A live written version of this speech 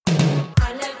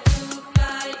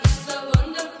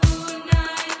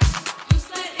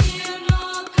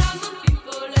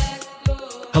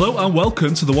Hello and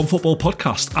welcome to the OneFootball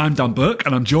Podcast. I'm Dan Burke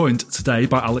and I'm joined today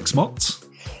by Alex Mott.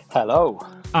 Hello.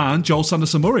 And Joel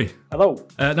Sanderson-Murray. Hello.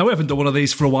 Now, we haven't done one of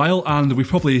these for a while, and we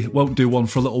probably won't do one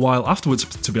for a little while afterwards,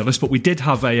 to be honest, but we did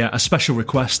have a special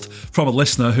request from a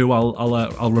listener who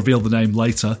I'll reveal the name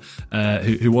later,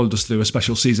 who wanted us to do a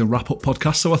special season wrap-up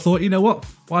podcast, so I thought, you know what,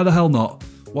 why the hell not?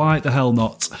 Why the hell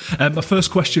not? My first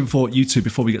question for you two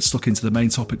before we get stuck into the main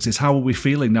topics is, how are we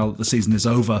feeling now that the season is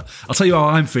over? I'll tell you how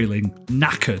I'm feeling.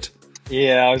 Knackered.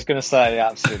 Yeah, I was going to say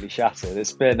absolutely shattered.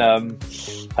 It's been,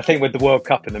 I think with the World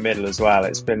Cup in the middle as well,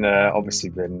 it's been obviously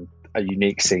been a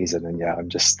unique season. And yeah, I'm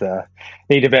just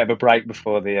need a bit of a break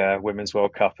before the Women's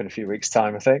World Cup in a few weeks'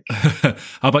 time, I think. How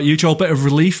about you, Joel? Bit of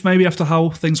relief maybe after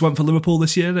how things went for Liverpool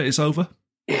this year that it's over?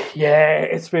 Yeah,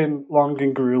 it's been long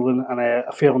and grueling, and I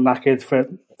feel knackered for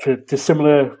the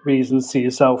similar reasons to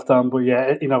yourself, Dan. But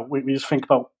yeah, you know, we just think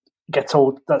about, get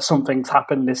told that something's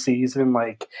happened this season,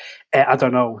 like, I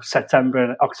don't know, September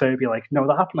and October, you're like, no,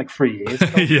 that happened like 3 years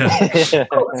ago. Yeah.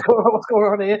 What's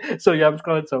going on here? So yeah, I'm just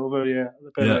glad it's over,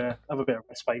 have a bit of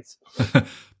respite.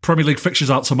 Premier League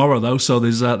fixtures out tomorrow, though, so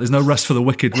there's no rest for the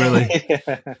wicked, really.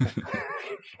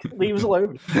 Leave us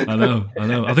alone. I know.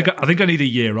 I think I need a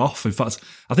year off. In fact,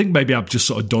 I think maybe I'm just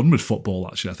sort of done with football,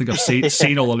 actually. I think I've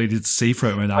seen all I needed to see for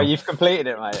it right now. Oh, you've completed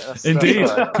it, mate. Indeed,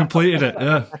 completed it,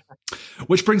 yeah.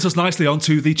 Which brings us nicely on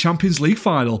to the Champions League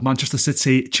final. Manchester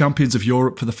City, champions of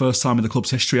Europe for the first time in the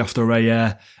club's history after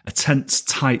a tense,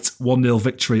 tight 1-0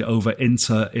 victory over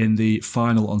Inter in the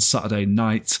final on Saturday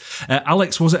night.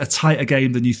 Alex, was it a tighter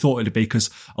game than you thought it'd be? Because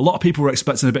a lot of people were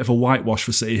expecting a bit of a whitewash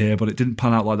for City here, but it didn't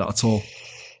pan out like that at all.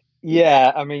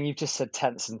 Yeah, I mean, you've just said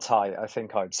tense and tight. I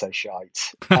think I'd say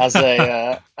shite as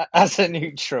a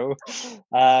neutral.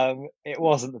 It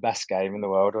wasn't the best game in the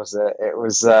world, was it? It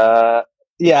was,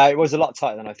 it was a lot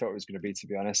tighter than I thought it was going to be, to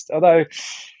be honest. Although,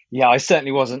 yeah, I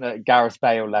certainly wasn't at Gareth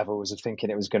Bale levels of thinking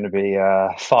it was going to be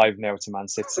 5-0 to Man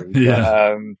City.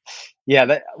 Yeah.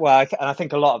 But, I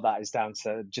think a lot of that is down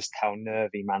to just how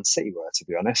nervy Man City were, to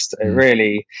be honest. It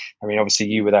really, I mean, obviously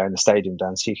you were there in the stadium,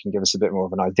 Dan, so you can give us a bit more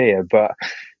of an idea, but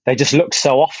they just looked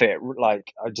so off it.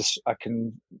 Like, I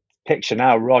can picture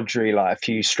now Rodri, like a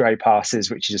few stray passes,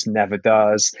 which he just never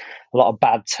does, a lot of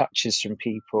bad touches from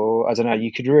people. I don't know,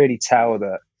 you could really tell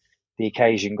that the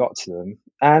occasion got to them.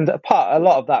 And a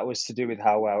lot of that was to do with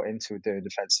how well Inter were doing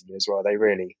defensively as well. They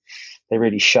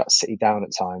really shut City down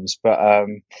at times. But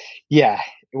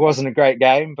it wasn't a great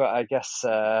game, but I guess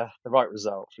the right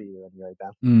result for you anyway,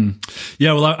 Dan.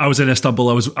 Yeah, well, I was in Istanbul.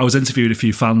 I was interviewing a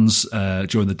few fans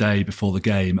during the day before the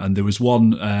game, and there was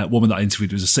one woman that I interviewed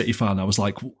who was a City fan. I was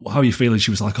like, how are you feeling? She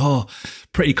was like, oh,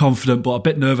 pretty confident, but a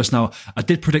bit nervous now. I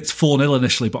did predict 4-0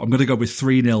 initially, but I'm going to go with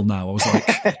 3-0 now. I was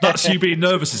like, that's you being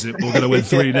nervous, is it? We're going to win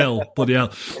 3-0. Bloody hell.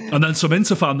 And then some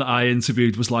Inter fan that I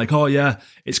interviewed was like, oh yeah,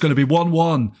 it's going to be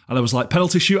 1-1. And I was like,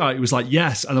 penalty shootout? He was like,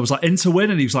 yes. And I was like, Inter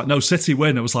win? And he was like, no, City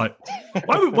win. I was like,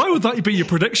 why would that be your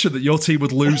prediction, that your team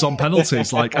would lose on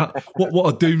penalties? Like,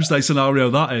 what a doomsday scenario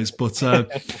that is. But I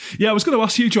was going to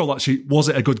ask you, Joel, actually, was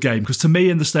it a good game? Because to me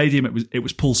in the stadium, it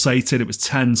was pulsating, it was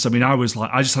tense. I mean, I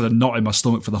just had a knot in my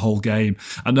stomach for the whole game.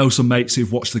 I know some mates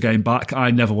who've watched the game back. I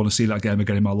never want to see that game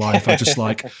again in my life. I just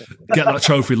like, get that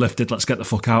trophy lifted, let's get the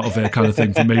fuck out of here kind of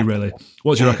thing for me, really.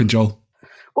 What do you reckon, Joel?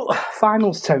 Well,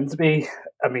 finals tend to be,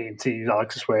 I mean, to use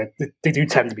Alex's word, they do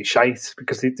tend to be shite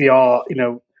because they are, you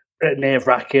know,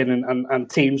 nerve-wracking and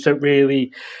teams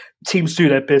do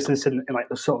their business in like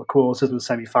the sort of quarters and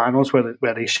semi-finals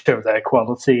where they show their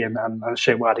quality and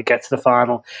show why they get to the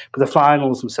final. But the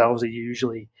finals themselves are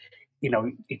usually, you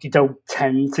know, you don't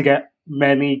tend to get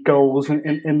many goals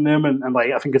in them, and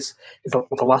like I think it's the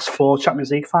last 4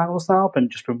 Champions League finals now been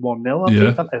 1-0.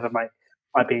 I think that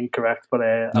might be incorrect, but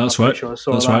that's right. Sure I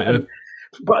saw that's that. right. Yeah.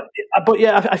 But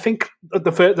yeah, I think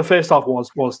the first half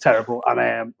was terrible,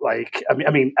 and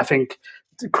I think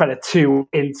credit to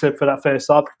Inter for that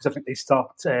first half because I think they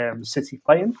stopped City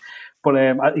playing, but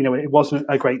it wasn't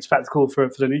a great spectacle for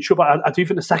the neutral. But I do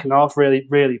think the second half really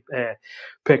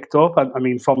picked up, and I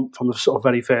mean from the sort of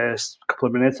very first couple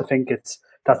of minutes, I think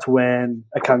that's when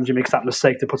Akanji makes that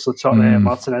mistake to put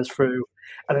Martinez through,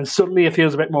 and then suddenly it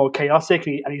feels a bit more chaotic,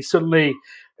 and he suddenly.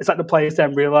 It's like the players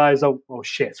then realise, oh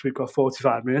shit, we've got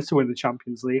 45 minutes to win the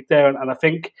Champions League there. And I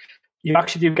think you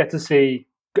actually do get to see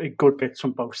good bits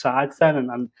from both sides then.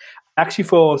 And I actually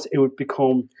thought it would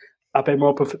become a bit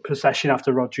more possession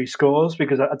after Rodri scores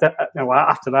because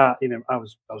after that, I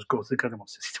was gutted because I want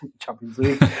City to win the Champions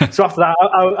League. So after that,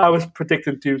 I was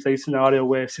predicting doomsday scenario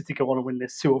where City go on to win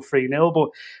this 2 or 3-0, but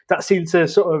that seemed to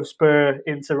sort of spur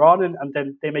Inter on, and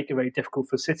then they make it very difficult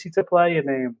for City to play, and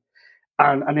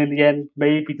in the end,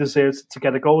 maybe deserves to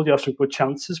get a goal. They have some good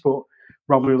chances, but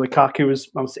Romelu Lukaku was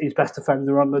Man City's best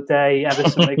defender on the day.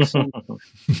 Ederson makes some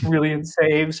brilliant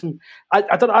saves, and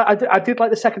I did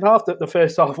like the second half. The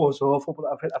first half was awful, but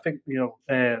I think the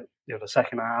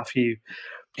second half it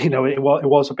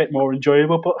was a bit more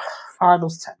enjoyable. But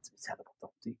finals tend to be terrible,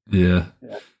 don't they? Yeah.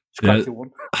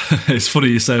 It's funny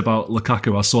you say about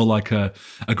Lukaku. I saw like a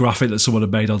graphic that someone had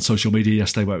made on social media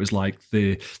yesterday where it was like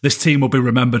this team will be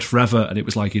remembered forever, and it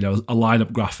was like a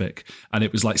lineup graphic, and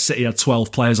it was like City had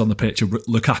 12 players on the pitch and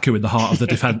Lukaku in the heart of the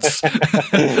defence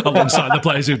alongside the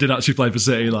players who did actually play for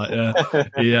City. He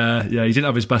didn't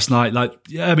have his best night.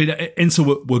 Inter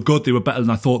were good. They were better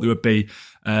than I thought they would be.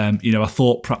 I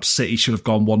thought perhaps City should have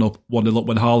gone 1-0 up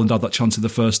when Haaland had that chance in the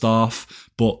first half,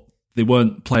 but they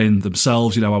weren't playing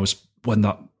themselves. I was when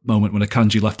that moment when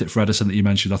Akanji left it for Ederson that you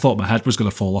mentioned, I thought my head was going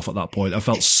to fall off at that point. I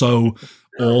felt so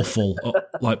awful,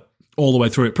 like all the way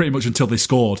through it, pretty much until they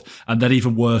scored, and then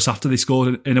even worse after they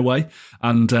scored in a way.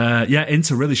 And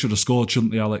Inter really should have scored,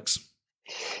 shouldn't they, Alex?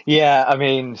 Yeah,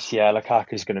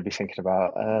 Lukaku's going to be thinking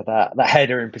about that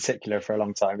header in particular for a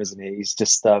long time, isn't he? He's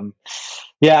just, but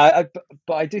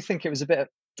I do think it was a bit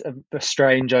of a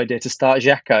strange idea to start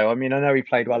Dzeko. I mean, I know he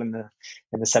played well in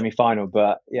the semi-final,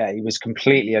 but yeah, he was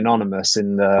completely anonymous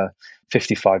in the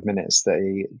 55 minutes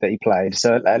that he played.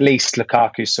 So at least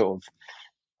Lukaku sort of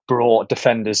brought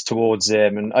defenders towards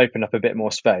him and opened up a bit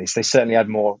more space. They certainly had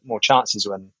more chances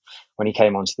when he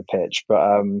came onto the pitch, but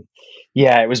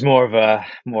it was more of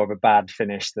a bad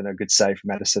finish than a good save from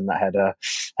Ederson, that header.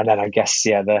 And then I guess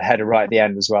the header right at the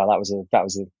end as well. That was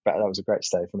a great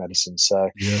save from Ederson. So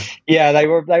they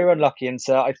were unlucky. And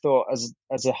so I thought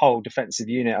as a whole defensive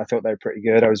unit, I thought they were pretty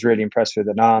good. I was really impressed with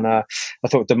Onana. I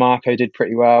thought DeMarco did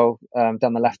pretty well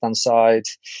down the left hand side.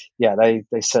 Yeah,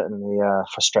 they certainly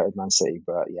frustrated Man City,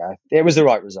 but yeah, it was the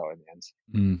right result in the end.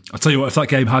 I'll tell you what, if that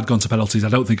game had gone to penalties, I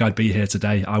don't think I'd be here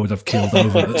today. I would have keeled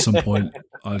over at some point.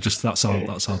 That's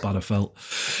how bad I felt.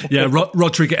 Yeah,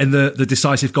 Rodri getting the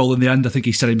decisive goal in the end. I think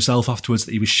he said himself afterwards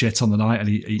that he was shit on the night, and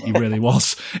he really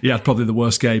was. He had probably the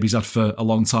worst game he's had for a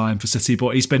long time for City,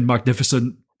 but he's been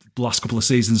magnificent the last couple of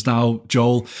seasons now.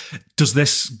 Joel, does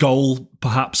this goal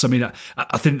perhaps,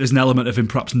 I think there's an element of him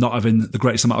perhaps not having the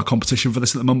greatest amount of competition for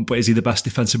this at the moment, but is he the best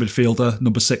defensive midfielder,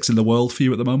 number 6 in the world for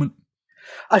you at the moment?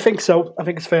 I think so. I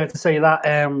think it's fair to say that.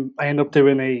 I ended up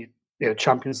doing a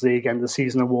Champions League end of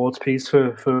season awards piece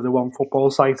for the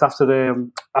OneFootball site after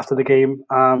the game,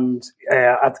 and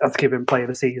I'd give him player of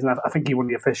the season. I think he won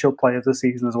the official player of the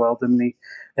season as well, didn't he?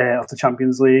 Of the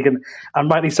Champions League, and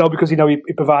rightly so, because he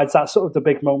provides that sort of the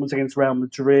big moments against Real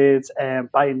Madrid,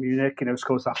 Bayern Munich.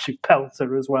 Scores an absolute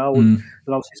pelter as well, and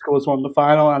obviously scores one in the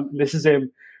final. And this is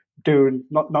him doing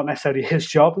not necessarily his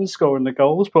job and scoring the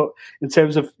goals, but in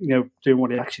terms of doing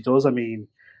what he actually does.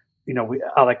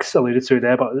 Alex alluded to it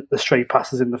there, but the straight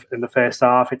passes in the first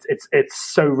half, it's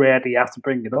so rare that you have to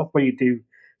bring it up when you do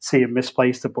see him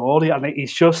misplace the ball. I think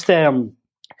he's just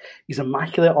he's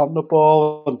immaculate on the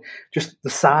ball, and just the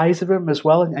size of him as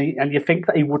well. And you think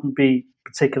that he wouldn't be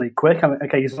particularly quick. And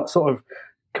okay, he's not sort of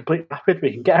completely rapid, but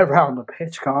he can get around the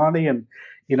pitch, can't he? And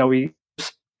he's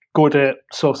good at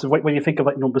sort of, when you think of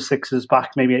like number 6s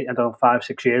back maybe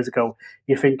 5-6 years ago,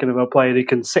 you're thinking of a player who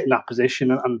can sit in that position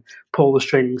and pull the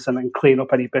strings and then clean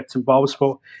up any bits and bobs,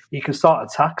 but he can start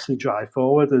attacks and drive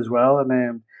forward as well.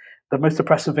 And the most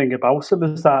impressive thing about him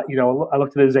is that I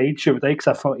looked at his age the other day because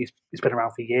I thought he's been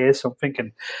around for years, so I'm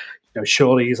thinking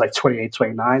surely he's like 28,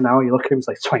 29 now. You look at him, he's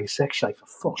like 26. You're like, for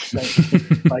fuck's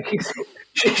sake. Like, he's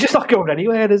just not going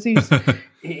anywhere, is he?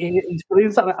 He's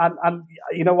brilliant. And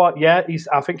you know what? Yeah,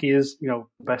 I think he is, the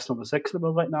best number 6 in the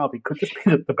world right now. But he could just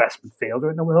be the best midfielder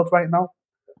in the world right now.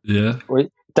 Yeah. Well,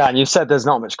 Dan, you said there's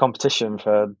not much competition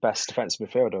for best defensive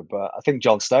midfielder, but I think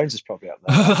John Stones is probably up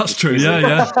there. That's true.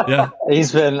 Yeah.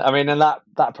 He's been, and that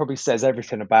probably says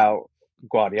everything about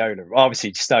Guardiola.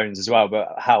 Obviously Stones as well,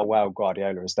 but how well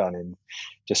Guardiola has done in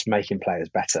just making players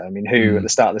better. Who at the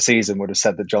start of the season would have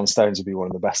said that John Stones would be one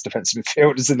of the best defensive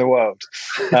midfielders in the world?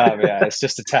 It's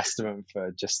just a testament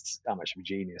for just how much of a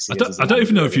genius he is. I don't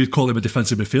even know if you'd call him a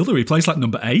defensive midfielder. He plays like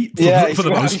number 8 for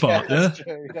the most part. Yeah.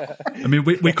 True, yeah.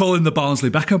 We call him the Barnsley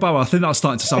Beckenbauer. I think that's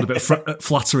starting to sound a bit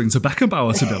flattering to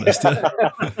Beckenbauer, to be honest.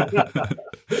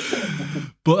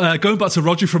 But going back to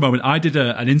Rodri for a moment, I did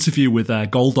an interview with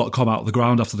Goal.com out of the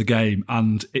ground after the game,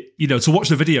 and to watch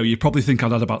the video, you probably think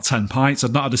I'd had about 10 pints.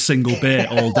 I'd not had a single beer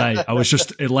all day. I was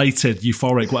just elated,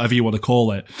 euphoric, whatever you want to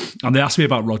call it. And they asked me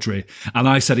about Rodri, and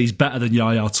I said he's better than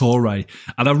Yaya Toure.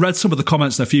 And I read some of the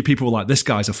comments, and a few people were like, "This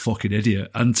guy's a fucking idiot."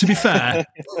 And to be fair,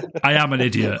 I am an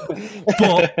idiot.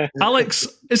 But Alex,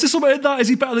 is there something in that? Is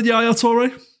he better than Yaya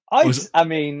Toure?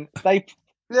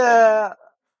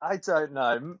 I don't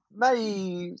know.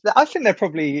 I think they're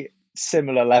probably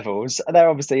similar levels. They're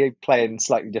obviously playing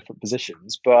slightly different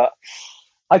positions, but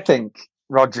I think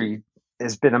Rodri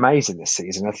has been amazing this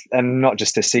season, and not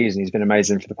just this season. He's been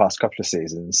amazing for the past couple of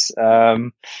seasons.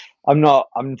 I'm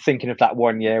thinking of that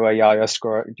one year where Yaya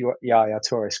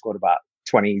Toure scored about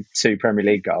 22 Premier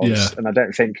League goals, and I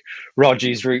don't think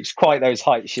Rodri's reached quite those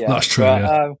heights yet. That's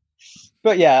true.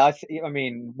 But yeah, I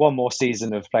mean, one more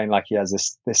season of playing like he has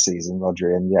this season,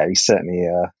 Rodri, and yeah, he's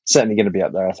certainly going to be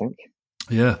up there, I think.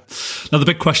 Yeah. Now, the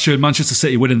big question, Manchester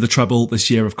City winning the treble this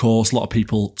year, of course. A lot of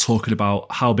people talking about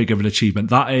how big of an achievement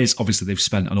that is. Obviously, they've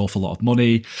spent an awful lot of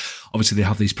money. Obviously, they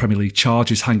have these Premier League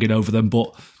charges hanging over them.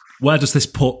 But where does this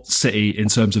put City in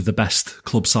terms of the best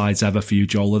club sides ever for you,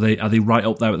 Joel? Are they right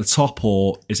up there at the top,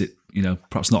 or is it,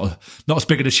 perhaps not as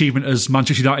big an achievement as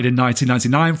Manchester United in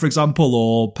 1999, for example,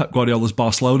 or Pep Guardiola's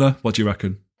Barcelona? What do you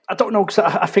reckon? I don't know, because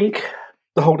I think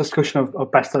the whole discussion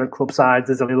of best ever club sides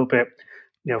is a little bit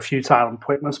futile and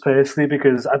pointless personally,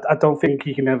 because I don't think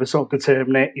you can ever sort of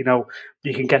determine it.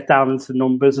 You can get down into the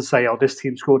numbers and say, oh, this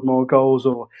team scored more goals,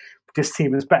 or this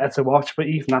team is better to watch, but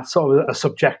even that's sort of a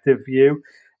subjective view.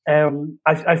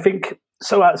 I think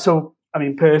so. I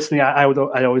mean, personally, I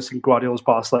always think Guardiola's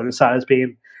Barcelona side as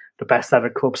being the best ever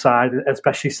club side,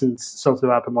 especially since sort of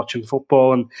I've been watching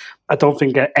football, and I don't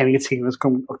think any team has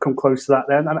come close to that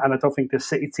then, and I don't think the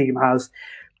City team has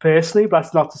personally. But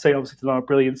that's not to say obviously they're not a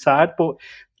brilliant side, but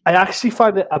I actually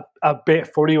find it a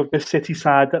bit funny with this City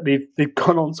side that they've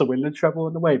gone on to win the treble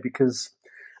in a way, because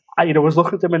I was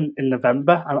looking at them in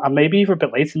November and maybe even a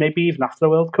bit later, maybe even after the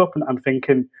World Cup, and I'm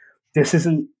thinking this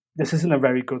isn't a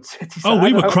very good City side. Oh,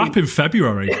 we were crap in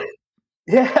February.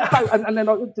 Yeah, and then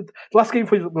the last game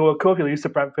for the World Cup, you lose to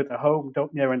Brentford at home,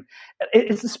 don't you? And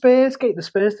is the Spurs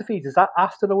defeat, is that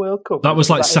after the World Cup? That was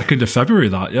like 2nd of February,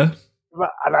 that, yeah?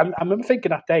 And I remember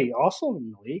thinking that day, Arsenal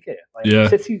in the league here.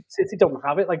 City don't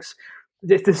have it. Like,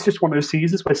 this is just one of those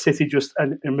seasons where City just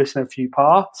are missing a few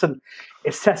parts, and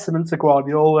it's testament to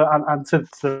Guardiola and to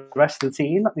the rest of the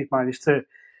team that they've managed to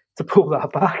pull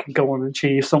that back and go on and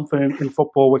achieve something in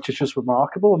football which is just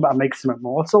remarkable and makes them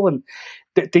immortal. And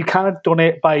they kind of done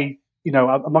it by, I'm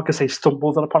not going to say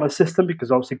stumbled upon a system,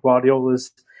 because obviously Guardiola's,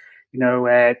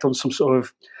 done some sort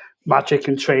of magic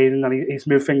in training, and he's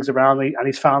moved things around, and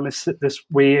he's found this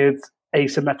weird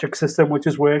asymmetric system which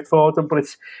has worked for them. But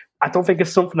I don't think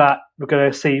it's something that we're going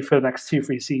to see for the next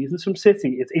 2-3 seasons from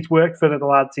City. It's worked for the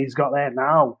lads he's got there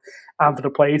now, and for the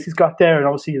players he's got there. And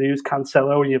obviously you lose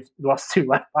Cancelo, and you've lost 2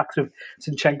 left backs with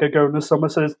Zinchenko going this summer,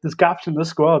 so there's gaps in the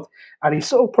squad, and he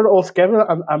sort of put it all together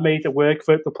and made it work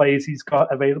for the players he's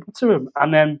got available to him.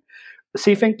 And then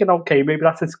thinking, okay, maybe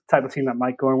that's the type of team that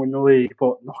might go and win the league,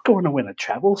 but not going to win a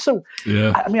treble. So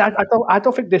yeah, I mean, I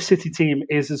don't think this City team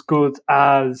is as good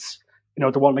as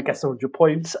the one that gets 100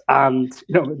 points, and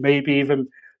maybe even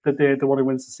the one who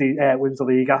wins the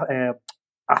league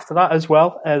after that as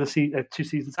well, 2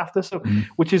 seasons after. So,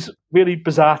 which is really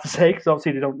bizarre to say, because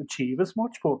obviously they don't achieve as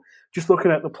much. But just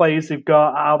looking at the players they've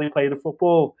got, how they play the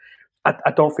football,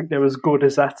 I don't think they're as good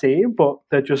as that team, but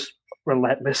they're just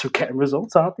relentless with getting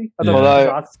results, aren't they? I don't know what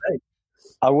it's hard to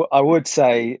say. I would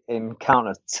say, in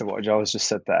counter to what Joel's just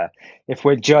said there, if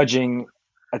we're judging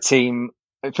a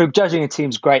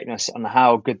team's greatness on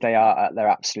how good they are at their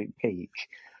absolute peak,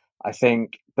 I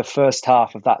think the first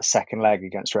half of that second leg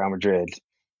against Real Madrid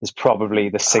is probably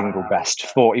the single best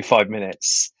 45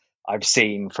 minutes I've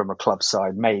seen from a club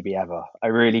side, maybe ever. I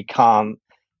really can't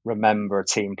remember a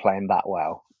team playing that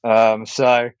well.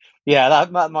 So, yeah,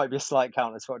 that might be a slight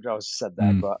counter to what Joel just said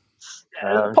there, but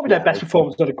probably their best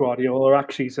performance under Guardiola,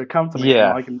 actually. So count them.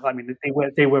 Yeah, I mean,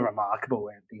 they were remarkable,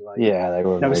 weren't they? Like, yeah, they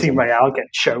were. Never seen Real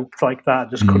get choked like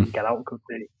that. Just couldn't get out, could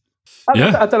they?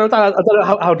 I don't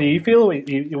know. How do you feel?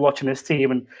 You're watching this team,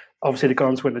 and obviously they're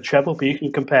going to win the treble, but you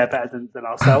can compare better than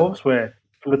ourselves, where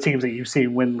from the teams that you've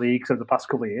seen win leagues over the past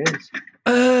couple of years.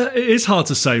 It is hard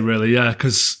to say, really, yeah,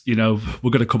 because we're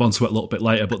going to come on to it a little bit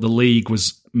later, but the league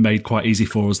was made quite easy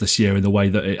for us this year in the way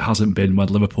that it hasn't been when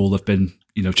Liverpool have been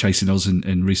chasing us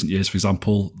in recent years. For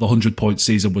example, the 100-point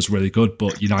season was really good,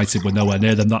 but United were nowhere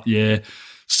near them that year.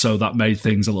 So that made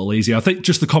things a little easier. I think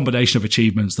just the combination of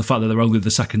achievements, the fact that they're only the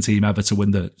second team ever to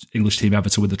win the English team ever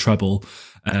to win the treble,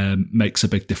 makes a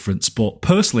big difference. But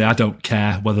personally, I don't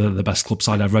care whether they're the best club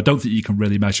side ever. I don't think you can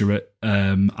really measure it.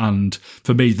 And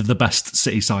for me, they're the best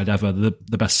City side ever,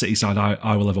 the best City side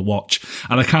I will ever watch.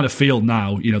 And I kind of feel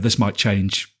now, this might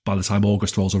change by the time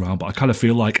August rolls around, but I kind of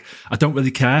feel like I don't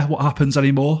really care what happens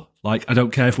anymore. Like, I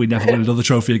don't care if we never win another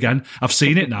trophy again. I've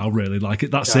seen it now, really. Like,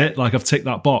 that's it. Like, I've ticked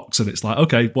that box, and it's like,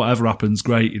 okay, whatever happens,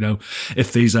 great.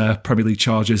 If these Premier League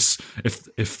charges,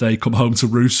 if they come home to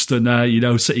roost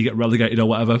and City get relegated or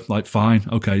whatever, like, fine,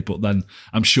 okay. But then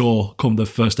I'm sure come the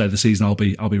first day of the season, I'll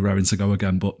be raring to go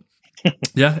again. But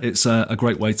yeah, it's a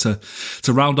great way to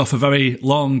round off a very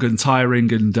long and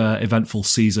tiring and eventful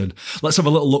season. Let's have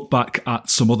a little look back at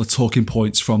some other talking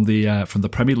points from the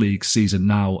Premier League season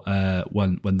now,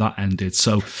 when that ended.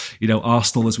 So,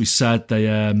 Arsenal, as we said,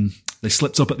 they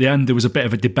slipped up at the end. There was a bit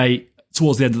of a debate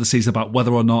towards the end of the season about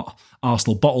whether or not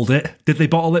Arsenal bottled it. Did they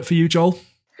bottle it for you, Joel?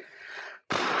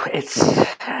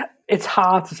 It's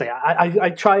hard to say. I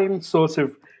try and sort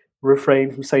of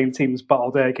refrain from saying teams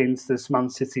bottled it against this Man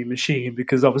City machine,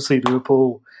 because obviously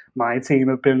Liverpool, my team,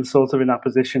 have been sort of in that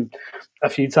position a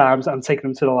few times and taken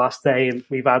them to the last day, and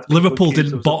we've had Liverpool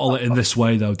didn't bottle it in this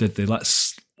way, though, did they?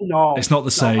 No, it's not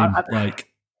the same.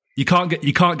 You can't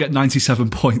get 97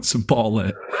 points and bottle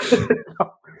it.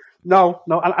 No,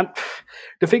 and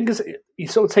the thing is, you're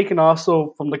sort of taking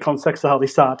Arsenal from the context of how they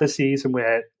started the season,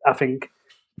 where I think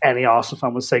any Arsenal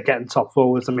fan would say getting top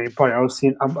four was the main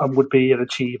priority and would be an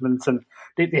achievement. And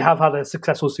they have had a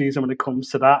successful season when it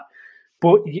comes to that.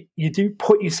 But you do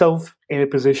put yourself in a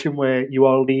position where you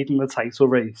are leading the title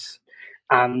race.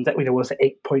 And, was it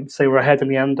 8 points they were ahead in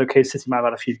the end? Okay, City might have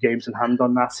had a few games in hand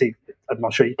on that. So I'm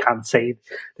not sure you can say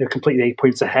they're completely 8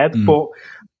 points ahead. But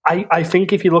I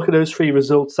think if you look at those three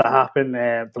results that happened,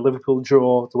 the Liverpool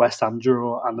draw, the West Ham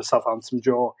draw, and the Southampton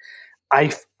draw, I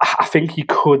think you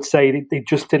could say they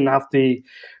just didn't have the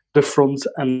front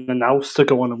and the nous to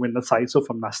go on and win the title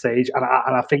from that stage. And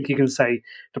I think you can say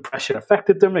the pressure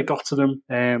affected them. It got to them.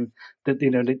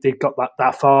 They got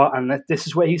that far. And this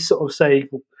is where you sort of say,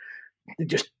 well, they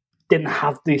just didn't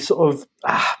have the sort of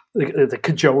the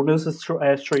cajonas, as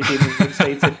Troy Deeney would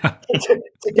say,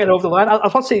 to get over the line. I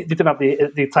can't say they didn't have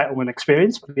the title win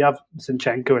experience, but we have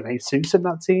Zinchenko and Jesus in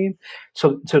that team.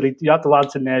 So you have the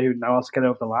lads in there who know how to get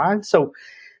over the line. So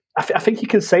I think you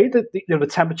can say that the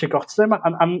temperature got to them.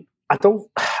 And I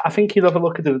think you'll have a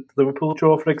look at the Liverpool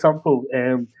draw, for example.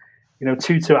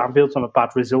 2-2 Anfield's on a bad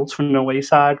result from the away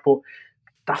side, but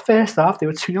that first half, they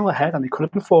were 2-0 ahead and they could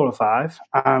have been 4 or 5.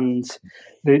 And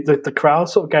the crowd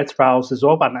sort of gets roused as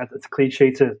well. And it's a cliche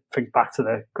to think back to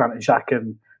the Granit Xhaka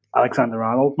and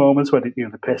Alexander-Arnold moments where they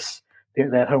piss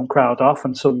their home crowd off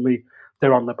and suddenly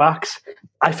they're on the backs.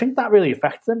 I think that really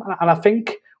affected them. And I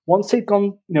think once they'd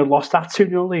gone, lost that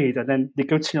 2-0 lead and then they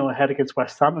go 2-0 ahead against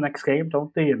West Ham the next game,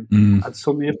 don't they? And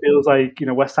suddenly it feels like,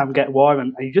 West Ham get one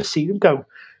and you just see them go,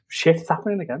 shit, it's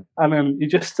happening again. And then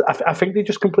I think they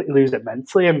just completely lose it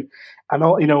mentally. And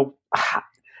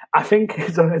I think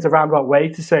it's a roundabout way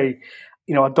to say,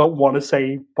 I don't want to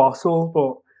say bottle,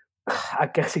 but I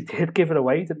guess he did give it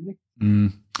away, didn't he?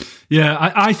 Yeah,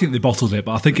 I think they bottled it,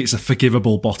 but I think it's a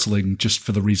forgivable bottling just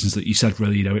for the reasons that you said,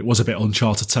 really. It was a bit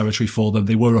uncharted territory for them.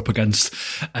 They were up against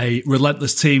a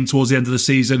relentless team towards the end of the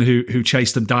season who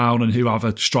chased them down and who have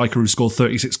a striker who scored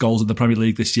 36 goals in the Premier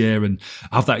League this year and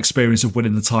have that experience of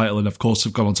winning the title and, of course,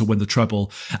 have gone on to win the treble.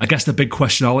 I guess the big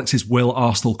question, Alex, is will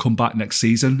Arsenal come back next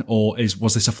season or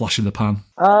was this a flash in the pan?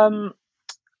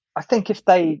 I think if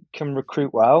they can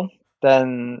recruit well,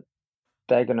 then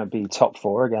they're going to be top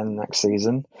 4 again next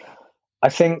season. I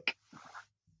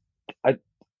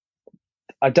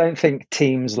don't think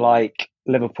teams like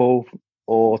Liverpool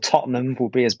or Tottenham will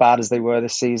be as bad as they were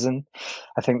this season.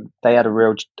 I think they had a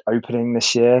real opening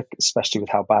this year, especially with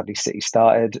how badly City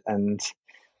started. And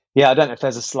yeah, I don't know if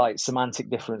there's a slight semantic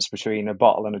difference between a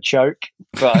bottle and a choke,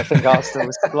 but I think Arsenal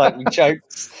was slightly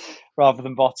choked rather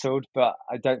than bottled. But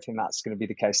I don't think that's going to be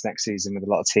the case next season with a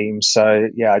lot of teams. So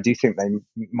yeah, I do think they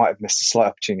might have missed a slight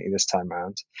opportunity this time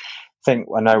around. I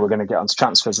know we're going to get onto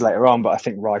transfers later on, but I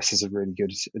think Rice is a really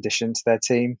good addition to their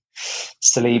team.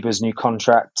 Saliba's new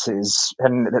contract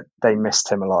and they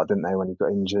missed him a lot, didn't they, when he got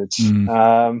injured?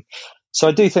 So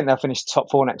I do think they'll finish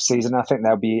top 4 next season. I think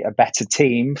they'll be a better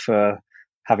team for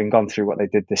having gone through what they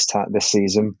did this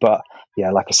season. But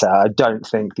yeah, like I said, I don't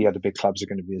think the other big clubs are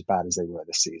going to be as bad as they were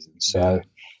this season. So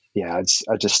yeah,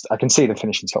 I can see them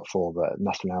finishing top 4, but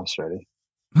nothing else really.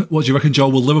 What do you reckon,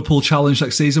 Joel? Will Liverpool challenge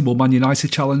next season? Will Man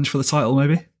United challenge for the title,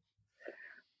 maybe?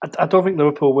 I don't think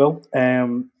Liverpool will.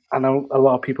 I know a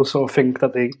lot of people sort of think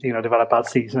that they've had a bad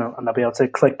season and they'll be able to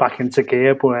click back into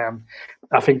gear, but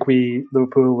I think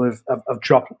Liverpool have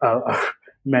dropped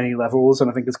many levels,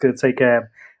 and I think it's going to take a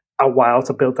while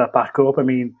to build that back up. I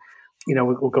mean,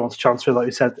 we'll go on to transfer, like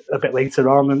you said, a bit later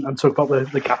on and talk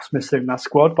about the gaps missing in that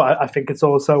squad. But I think it's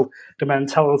also the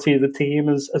mentality of the team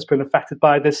has been affected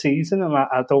by this season, and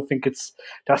I don't think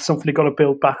that's something they've got to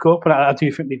build back up. And I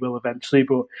do think they will eventually,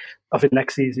 but I think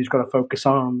next season he's got to focus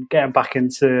on getting back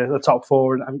into the top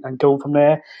four and going from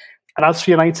there. And as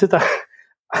for United,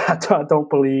 I don't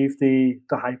believe the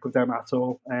hype of them at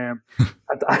all.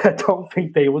 I don't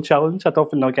think they will challenge. I don't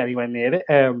think they'll get anywhere near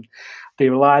it. They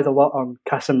relied a lot on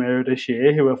Casemiro this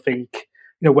year, who I think,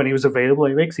 when he was available,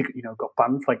 he got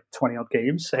banned for like 20 odd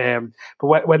games.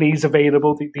 But when he's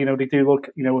available, they do look,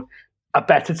 a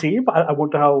better team. But I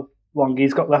wonder how long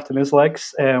he's got left in his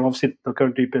legs. Obviously, they're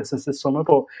going to do business this summer,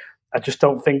 but I just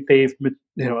don't think I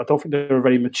don't think they're a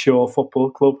very mature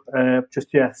football club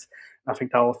just yet. I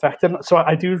think that'll affect them. So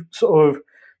I do sort of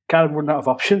kind of run out of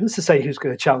options to say who's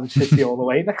going to challenge City all the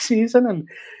way next season. And,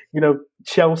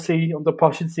 Chelsea under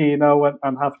Pochettino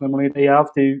and having the money they have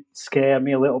do scare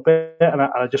me a little bit. And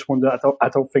I just wonder, I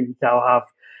don't think they'll have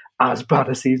as bad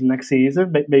a season next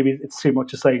season. Maybe it's too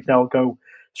much to say they'll go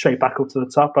straight back up to the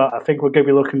top. But I think we're going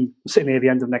to be sitting near the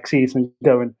end of next season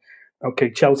going, okay,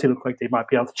 Chelsea look like they might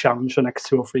be able to challenge the next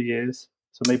 2 or 3 years.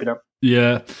 So maybe not.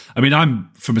 Yeah. I mean, I'm,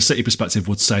 from a City perspective,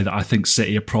 would say that I think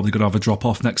City are probably going to have a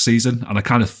drop-off next season. And I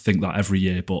kind of think that every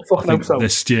year. But I think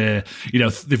this year,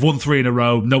 they've won 3 in a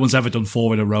row. No one's ever done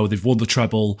 4 in a row. They've won the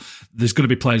treble. There's going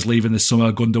to be players leaving this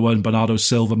summer. Gundogan, Bernardo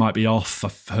Silva might be off.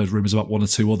 I've heard rumours about 1 or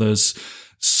 2 others.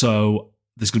 So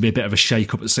there's going to be a bit of a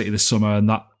shake-up at City this summer. And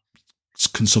that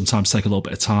can sometimes take a little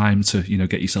bit of time to,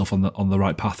 get yourself on the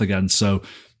right path again. So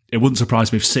it wouldn't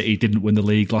surprise me if City didn't win the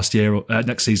league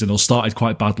next season, or started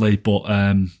quite badly, but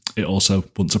it also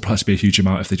wouldn't surprise me a huge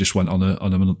amount if they just went on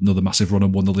another massive run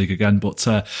and won the league again. But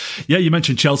you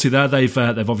mentioned Chelsea there. They've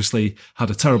obviously had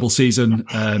a terrible season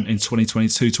in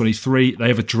 2022-23. They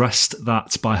have addressed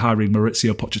that by hiring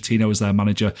Mauricio Pochettino as their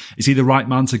manager. Is he the right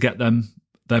man to get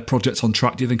their project on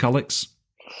track, do you think, Alex?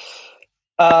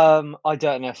 I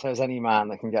don't know if there's any man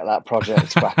that can get that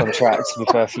project back on track, to be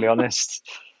perfectly honest.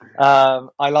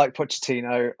 I like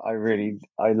Pochettino.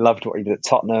 I loved what he did at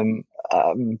Tottenham.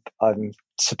 I'm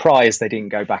surprised they didn't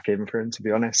go back in for him, to be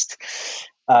honest.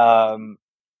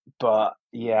 But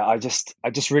yeah, I just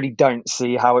really don't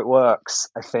see how it works.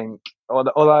 I think,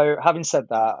 although having said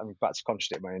that, I'm about to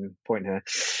contradict my own point here.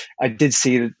 I did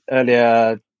see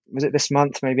earlier, was it this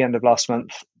month, maybe end of last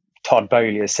month, Todd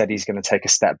Bowley has said he's going to take a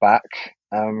step back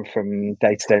from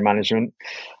day-to-day management.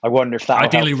 I wonder if that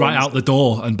ideally right out the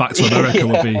door and back to America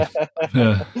would be.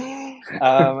 Yeah.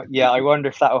 I wonder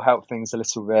if that will help things a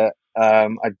little bit. I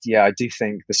do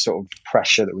think the sort of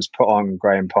pressure that was put on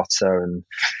Graham Potter and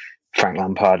Frank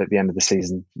Lampard at the end of the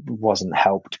season wasn't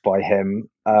helped by him.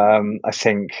 I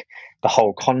think the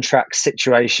whole contract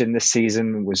situation this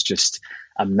season was just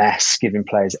a mess. Giving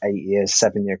players 8 years,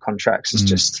 7-year contracts is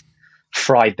just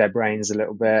fried their brains a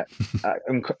little bit.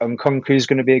 Nkunku's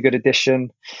going to be a good addition,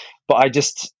 but I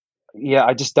just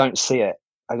don't see it.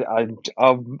 I'd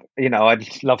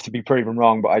love to be proven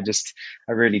wrong, but I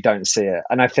really don't see it.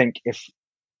 And I think if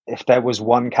there was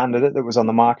one candidate that was on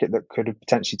the market that could have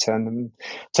potentially turn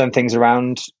things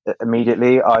around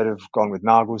immediately, I'd have gone with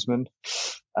Nagelsmann.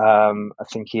 I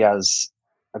think he has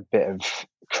a bit of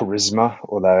charisma,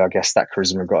 although I guess that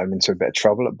charisma got him into a bit of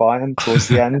trouble at Bayern towards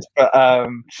the end. But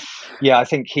I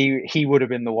think he would have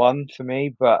been the one for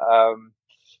me. But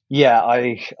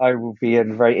I will be a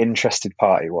very interested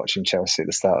party watching Chelsea at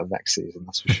the start of next season,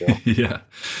 that's for sure. Yeah.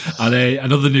 And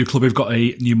another new club who've got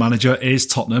a new manager is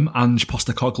Tottenham. Ange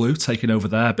Postecoglou taking over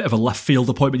there. A bit of a left field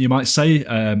appointment, you might say,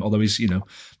 although he's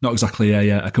not exactly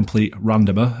a complete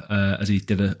randomer, as he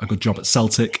did a good job at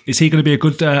Celtic. Is he going to be a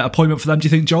good appointment for them, do you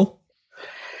think, Joel?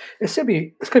 It's going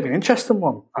to be an interesting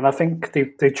one. And I think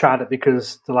they tried it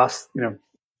because the last,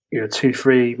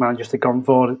 2-3 managers they've gone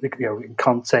for, in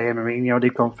Conte and Mourinho,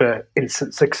 they've gone for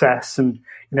instant success and,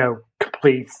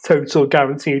 complete, total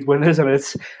guaranteed winners, and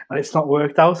it's not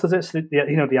worked out, has it? So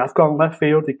they have gone left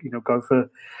field. They, go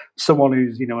for someone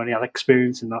who's, only had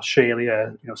experience in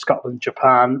Australia, Scotland,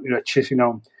 Japan, which is,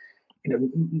 not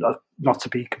to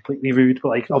be completely rude, but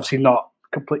obviously not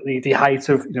completely the height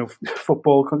of,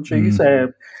 football countries,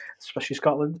 especially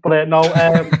Scotland. But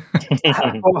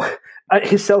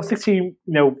his Celtic team,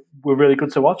 were really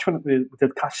good to watch when we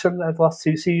did catch them the last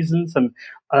 2 seasons, and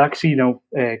I actually,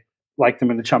 liked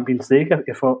them in the Champions League.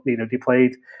 If they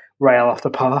played Real off the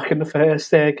park in the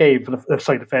first game,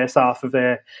 the first half of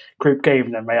their group game,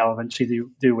 and then Real eventually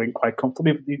do win quite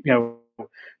comfortably. But,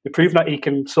 they've proven that he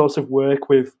can sort of work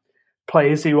with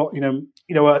players who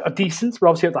are decent, but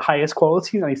obviously at the highest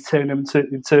quality, and he's turned them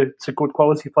into good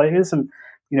quality players. And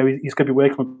he's going to be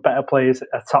working with better players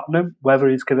at Tottenham. Whether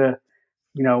he's going to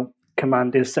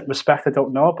command his respect. I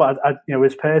don't know, but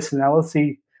his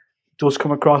personality does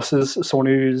come across as someone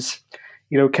who's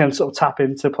can sort of tap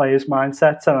into players'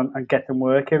 mindsets and get them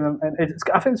working. And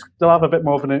I think they'll have a bit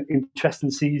more of an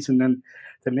interesting season than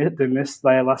this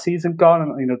last season gone.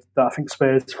 And I think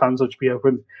Spurs fans will just be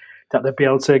open that they'll be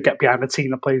able to get behind a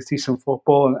team that plays decent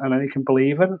football and they can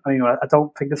believe in. And, I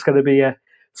don't think it's going to be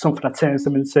something that turns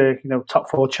them into top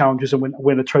 4 challengers and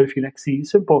win a trophy next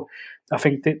season. But I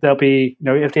think they'll be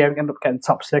if they end up getting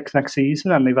top 6 next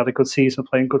season and they've had a good season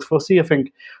playing good footy, I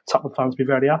think Tottenham fans will be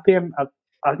very happy. And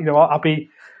I'll be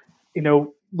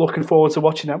looking forward to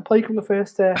watching them play from the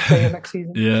first day of next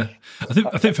season. Yeah,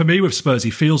 I think for me with Spurs, he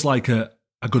feels like a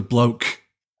good bloke,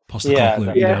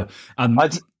 Postecoglou.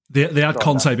 And they had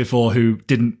Conte before, who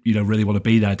didn't really want to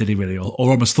be there, did he really? Or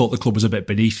almost thought the club was a bit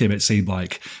beneath him, it seemed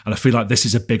like. And I feel like this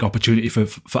is a big opportunity for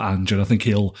Ange, and I think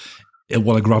he'll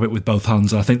want to grab it with both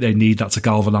hands. And I think they need that to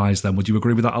galvanise them. Would you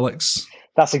agree with that, Alex?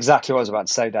 That's exactly what I was about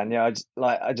to say, Dan. Yeah,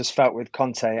 I just felt with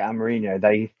Conte and Mourinho,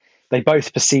 they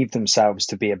both perceived themselves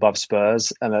to be above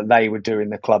Spurs and that they were doing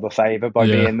the club a favour by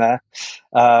being there.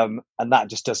 And that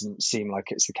just doesn't seem like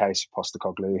it's the case for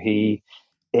Postecoglou.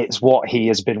 It's what he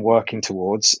has been working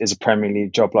towards is a Premier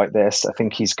League job like this. I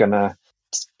think he'll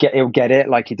get it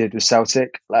like he did with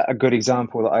Celtic. A good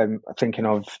example that I'm thinking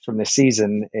of from this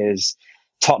season is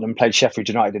Tottenham played Sheffield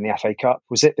United in the FA Cup.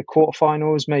 Was it the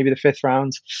quarterfinals, maybe the 5th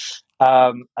round?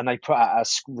 And they put out a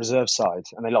reserve side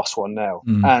and they lost 1-0.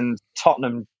 And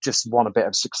Tottenham just want a bit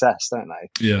of success, don't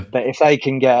they? Yeah. But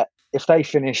if they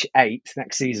finish 8th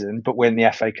next season but win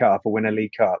the FA Cup or win a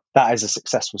League Cup, that is a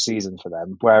successful season for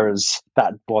them. Whereas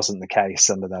that wasn't the case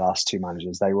under the last 2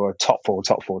 managers. They were top 4,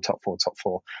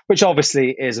 which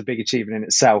obviously is a big achievement in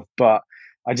itself. But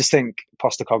I just think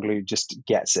Postecoglou just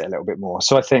gets it a little bit more.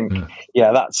 So I think,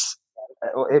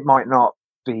 it might not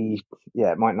be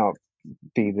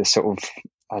the sort of,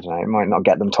 I don't know, it might not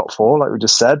get them top 4 like we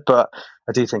just said, but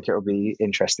I do think it will be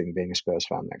interesting being a Spurs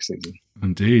fan next season.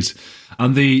 Indeed.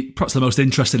 And perhaps the most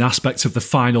interesting aspect of the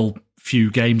final few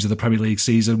games of the Premier League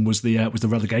season was the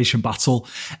relegation battle.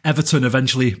 Everton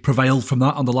eventually prevailed from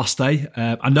that on the last day.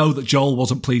 I know that Joel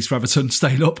wasn't pleased for Everton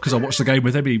staying up because I watched the game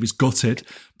with him. He was gutted.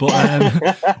 But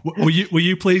were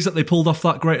you pleased that they pulled off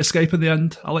that great escape in the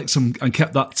end, Alex, and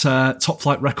kept that top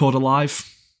flight record alive?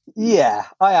 Yeah,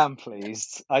 I am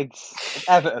pleased.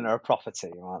 Everton are a proper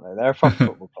team, aren't they? They're a proper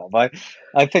football club.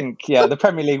 I think, the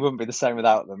Premier League wouldn't be the same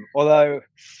without them. Although,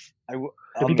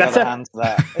 on the other hand,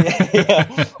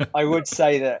 I would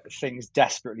say that things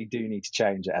desperately do need to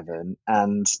change at Everton,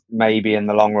 and maybe in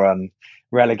the long run,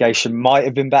 relegation might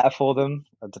have been better for them.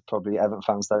 Probably Everton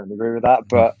fans don't agree with that,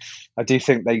 but I do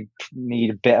think they need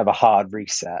a bit of a hard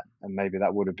reset, and maybe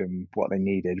that would have been what they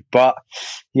needed. But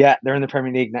they're in the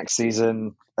Premier League next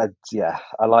season. I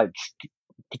like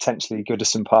potentially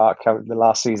Goodison Park. The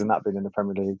last season that been in the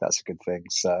Premier League, that's a good thing.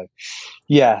 So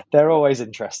they're always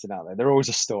interesting, aren't they? They're always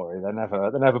a story. They're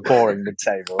never boring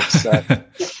mid-table. So.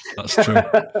 That's true.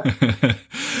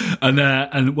 And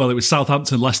it was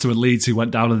Southampton, Leicester and Leeds who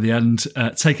went down in the end.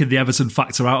 Taking the Everton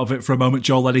factor out of it for a moment,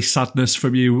 Joel, any sadness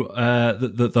from you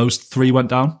that those 3 went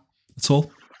down at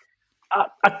all?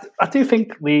 I do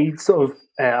think Leeds sort of.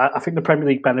 I think the Premier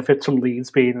League benefits from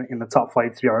Leeds being in the top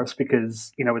 5, to be honest,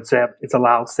 because it's a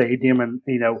loud stadium, and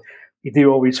you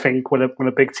do always think when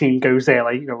a big team goes there,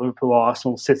 like Liverpool,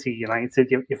 Arsenal, City, United,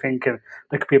 you think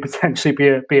there could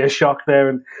potentially be a shock there,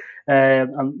 and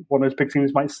one of those big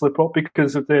teams might slip up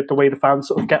because of the way the fans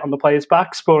sort of get on the players'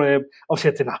 backs. But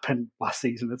obviously, it didn't happen last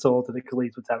season at all. The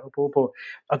Leeds were terrible, but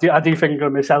I do think I'm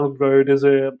going to miss Elland Road as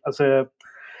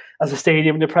a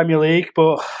stadium in the Premier League.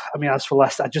 But I mean, as for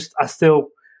Leicester, I still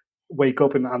wake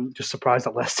up and I'm just surprised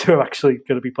that Leicester are actually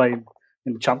going to be playing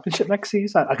in the Championship next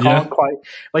season. I can't quite,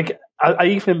 like, I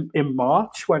even in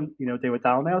March when they were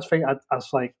down there, I was thinking, I was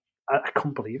like, I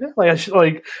couldn't believe it.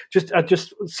 I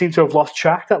just seem to have lost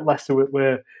track that Leicester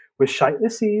were shite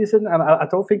this season, and I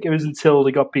don't think it was until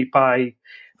they got beat by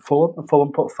Fulham, and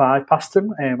Fulham put 5 past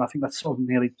them. I think that's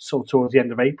nearly towards the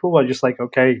end of April. I just like,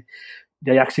 okay,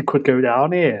 they actually could go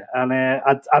down here, and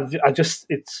I just,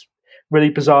 it's really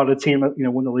bizarre. The team that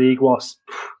won the league was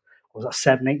that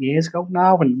 7-8 years ago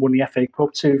now, and won the FA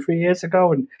Cup 2-3 years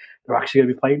ago, and they're actually going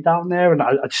to be playing down there, and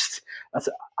I just, that's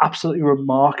an absolutely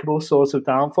remarkable sort of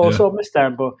downfall. So I missed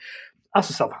them, but as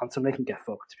a Southampton, they can get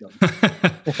fucked, to be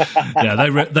honest.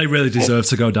 Yeah, they really deserved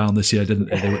to go down this year, didn't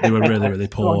they? They were really, really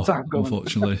poor,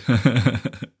 unfortunately.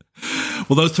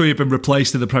 Well, those three have been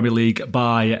replaced in the Premier League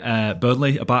by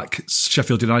Burnley are back,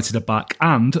 Sheffield United are back,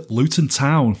 and Luton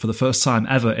Town for the first time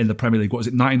ever in the Premier League. What was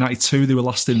it, 1992? They were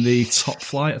last in the top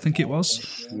flight, I think it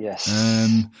was. Yes.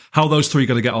 How are those three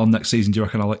going to get on next season, do you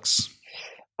reckon, Alex?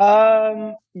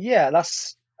 Yeah,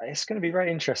 it's going to be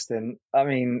very interesting. I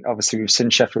mean, obviously we've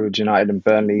seen Sheffield United and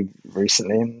Burnley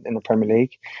recently in the Premier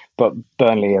League, but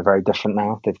Burnley are very different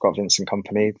now. They've got Vincent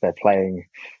Kompany. They're playing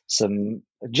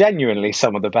genuinely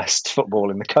some of the best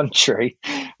football in the country,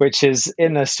 which is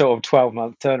in a sort of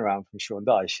 12-month turnaround from Sean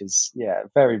Dyche is,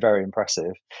 very, very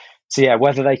impressive. So,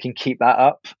 whether they can keep that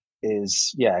up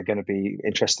is, going to be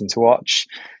interesting to watch.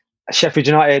 Sheffield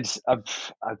United, I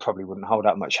probably wouldn't hold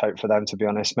out much hope for them, to be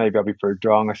honest. Maybe I'll be proved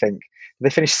wrong. I think they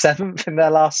finished 7th in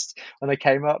their when they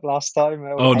came up last time.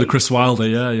 Oh, the Chris Wilder,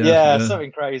 yeah,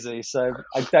 something crazy. So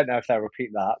I don't know if they'll repeat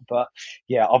that. But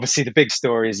obviously the big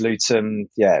story is Luton.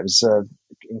 It was an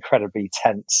incredibly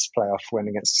tense playoff win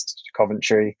against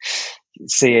Coventry.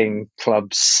 Seeing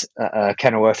clubs at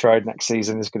Kenilworth Road next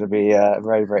season is going to be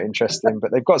very, very interesting.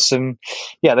 But they've got some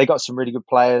really good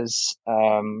players.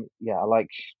 I like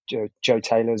Joe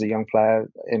Taylor as a young player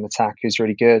in attack who's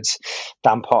really good.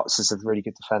 Dan Potts is a really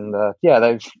good defender.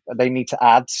 They need to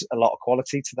add a lot of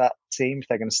quality to that team if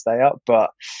they're going to stay up.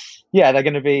 But they're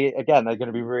going to be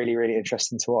really, really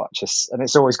interesting to watch. And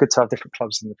it's always good to have different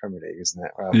clubs in the Premier League, isn't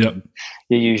it?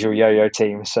 Your usual yo-yo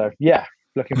team. So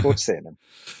looking forward to seeing them.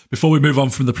 Before we move on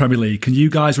from the Premier League, can you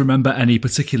guys remember any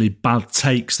particularly bad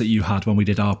takes that you had when we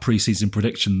did our pre-season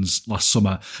predictions last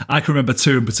summer? I can remember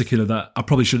 2 in particular that I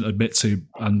probably shouldn't admit to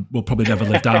and will probably never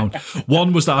live down.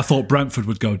 One was that I thought Brentford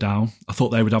would go down. I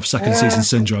thought they would have second season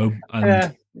syndrome, and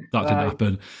that didn't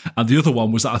happen. And the other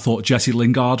one was that I thought Jesse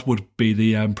Lingard would be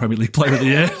the Premier League Player of the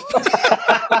Year.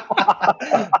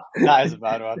 That is a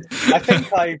bad one. I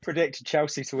think I predicted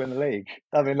Chelsea to win the league.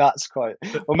 I mean, that's quite,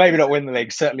 or maybe not win the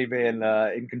league, certainly be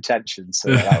in contention.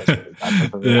 So that was really bad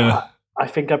for me. I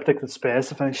think I predicted Spurs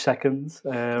to finish second.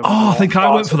 I think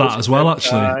I went for that as well,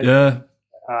 actually.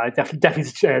 I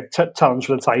definitely challenge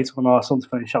for the title and Arsenal to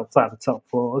finish outside the top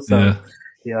 4. So.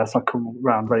 Yeah, that's not come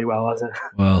round very well, has it?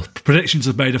 Well, predictions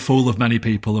have made a fool of many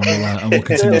people, and we'll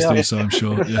continue to do so, I'm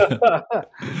sure. Yeah.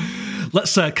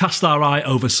 Let's cast our eye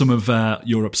over some of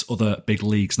Europe's other big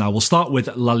leagues now. We'll start with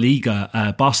La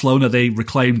Liga. Barcelona, they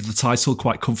reclaimed the title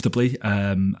quite comfortably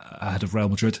ahead of Real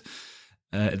Madrid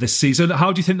this season.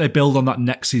 How do you think they build on that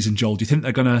next season, Joel? Do you think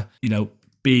they're going to,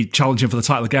 be challenging for the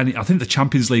title again? I think the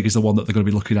Champions League is the one that they're going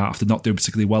to be looking at after not doing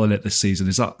particularly well in it this season.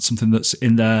 Is that something that's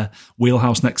in their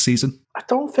wheelhouse next season? I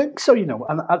don't think so,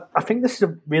 and I think this is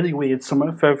a really weird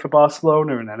summer for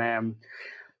Barcelona, and then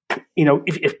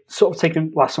if sort of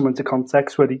taking last summer into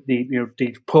context, where they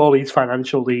pull these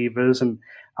financial levers and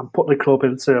put the club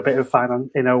into a bit of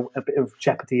a bit of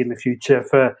jeopardy in the future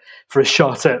for a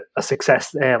shot at a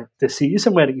success this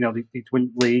season, where they'd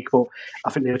win the league, but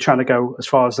I think they were trying to go as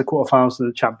far as the quarterfinals of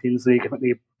the Champions League. I think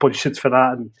they budgeted for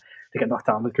that, and they get knocked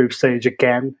down the group stage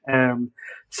again.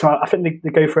 So I think they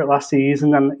go for it last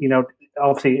season, and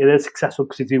obviously it is successful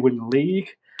because they do win the league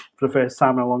for the first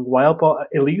time in a long while, but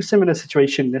it leaves them in a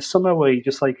situation this summer where you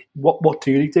just like, what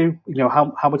do they do?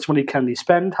 How much money can they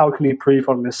spend? How can they improve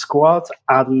on this squad?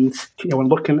 And when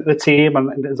looking at the team,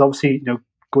 and there's obviously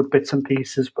good bits and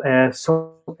pieces,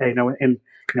 in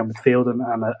midfield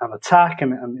and attack,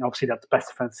 and obviously they had the best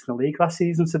defence in the league last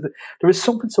season, so there is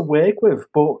something to work with.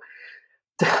 But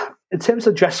in terms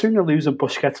of dressing room, they're losing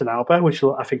Busquets and Alba, which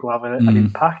I think will have an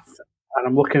impact. And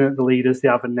I'm looking at the leaders they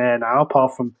have in there now,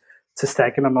 apart from Ter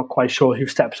Stegen. I'm not quite sure who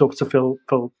steps up to fill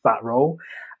that role.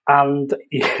 And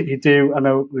you do, I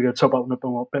know we're going to talk about them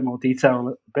in a bit more detail in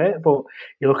a bit, but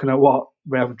you're looking at what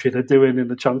Real Madrid are doing in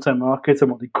the transfer market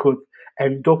and what they could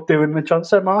end up doing in the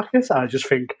transfer market. I just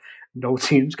think no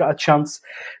team's got a chance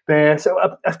there. So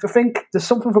I think there's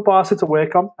something for Barca to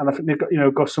work on, and I think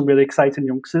they've got some really exciting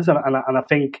youngsters, and I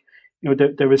think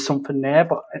there is something there.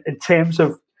 But in terms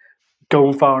of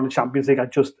going far in the Champions League, I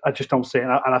just don't see it.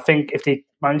 And I think if they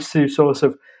manage to sort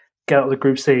of get out of the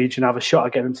group stage and have a shot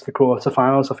at getting into the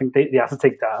quarterfinals, I think they have to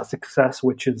take that as a success,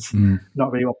 which is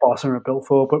not really what Barcelona are built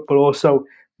for. But also,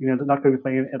 they're not going to be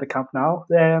playing at the Camp Nou.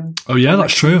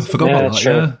 That's true. I forgot about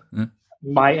that. Yeah.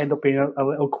 Might end up being a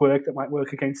little quirk that might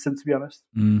work against them, to be honest.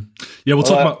 Yeah, we'll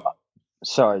talk about...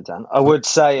 Sorry, Dan. I would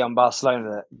say on Barcelona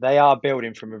that they are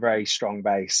building from a very strong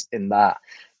base in that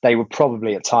they were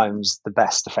probably at times the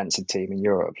best defensive team in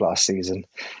Europe last season.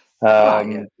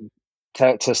 Ter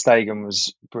Stegen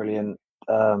was brilliant.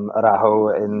 Araujo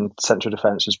in central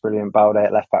defence was brilliant. Balde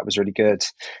at left back was really good.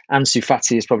 Ansu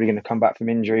Fati is probably going to come back from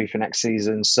injury for next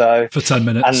season. So for 10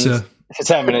 minutes, yeah. For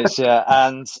 10 minutes, yeah.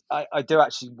 And I do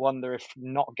actually wonder if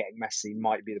not getting Messi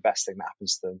might be the best thing that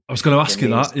happens to them. I was going to ask you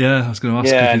that. Yeah, I was going to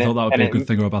ask if you thought that would be a good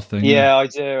thing or a bad thing. Yeah, I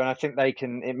do. And I think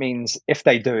it means if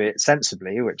they do it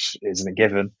sensibly, which isn't a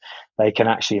given, they can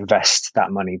actually invest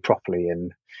that money properly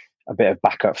in a bit of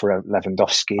backup for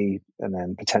Lewandowski and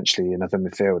then potentially another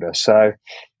midfielder. So,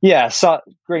 yeah,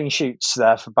 green shoots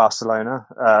there for Barcelona.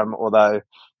 Although,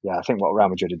 yeah, I think what Real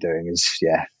Madrid are doing is,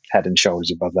 head and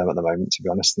shoulders above them at the moment, to be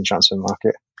honest, in the transfer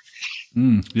market.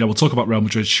 Yeah, we'll talk about Real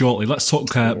Madrid shortly. Let's talk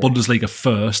Bundesliga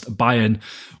first. Bayern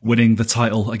winning the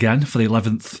title again for the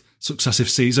 11th successive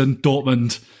season.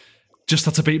 Dortmund just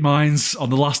had to beat Mainz on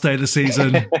the last day of the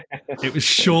season. It was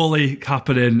surely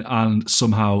happening, and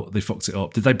somehow they fucked it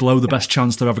up. Did they blow the best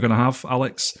chance they're ever going to have,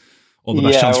 Alex? Or the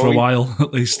best chance for a while,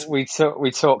 at least? We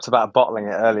talked about bottling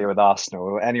it earlier with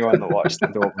Arsenal. Anyone that watched the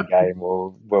Dortmund game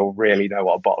will really know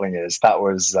what bottling is. That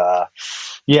was,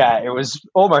 it was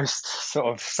almost sort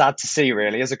of sad to see,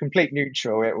 really. As a complete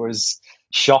neutral, it was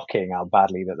shocking how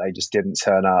badly that they just didn't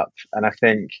turn up. And I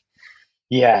think,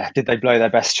 did they blow their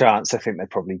best chance? I think they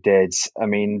probably did. I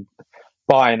mean,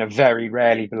 Bayern are very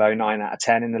rarely below 9 out of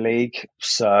 10 in the league.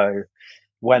 So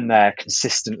when they're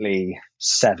consistently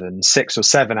 6 or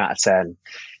 7 out of 10,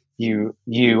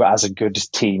 you as a good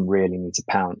team really need to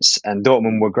pounce. And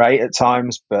Dortmund were great at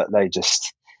times, but they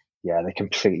just, they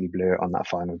completely blew it on that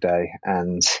final day.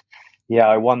 And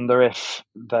I wonder if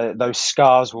those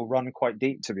scars will run quite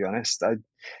deep, to be honest. I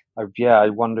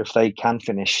wonder if they can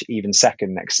finish even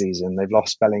second next season. They've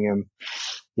lost Bellingham.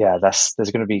 There's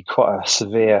going to be quite a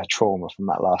severe trauma from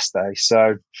that last day.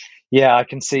 So, I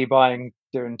can see Bayern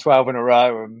doing 12 in a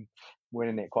row and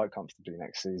winning it quite comfortably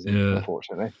next season,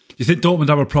 unfortunately. Do you think Dortmund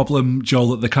have a problem, Joel,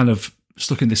 that they're kind of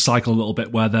stuck in this cycle a little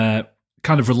bit where they're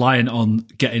kind of reliant on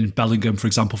getting Bellingham, for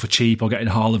example, for cheap, or getting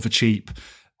Haaland for cheap,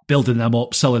 building them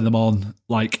up, selling them on?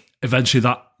 Like, eventually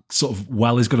that sort of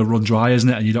well is going to run dry, isn't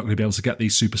it? And you're not going to be able to get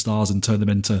these superstars and turn them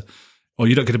into, or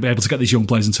you're not going to be able to get these young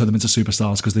players and turn them into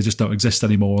superstars because they just don't exist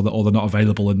anymore, or they're not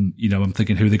available. And, I'm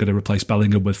thinking who they're going to replace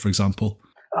Bellingham with, for example.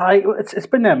 It's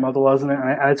been their model, hasn't it?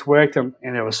 And it's worked on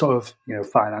a sort of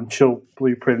financial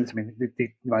blueprint. I mean,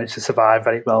 they managed to survive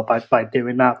very well by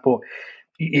doing that. But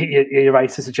you're right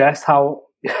to suggest how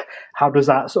does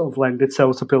that sort of lend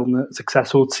itself to building a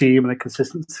successful team and a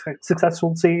consistent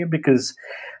successful team? Because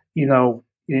you're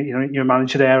a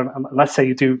manager there, and let's say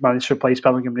you do manage to replace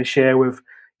Bellingham this year with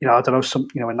I don't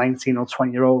know, a 19 or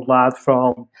 20-year-old lad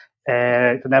from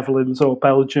the Netherlands or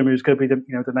Belgium who's going to be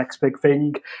the next big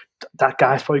thing. That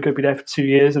guy's probably going to be there for 2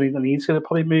 years, and he's going to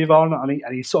probably move on, and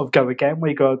he sort of go again. Where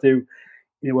you got to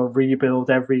do a rebuild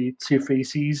every 2-3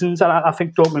 seasons, and I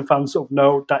think Dortmund fans sort of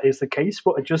know that is the case.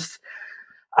 But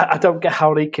I don't get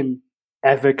how they can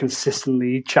ever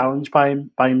consistently challenge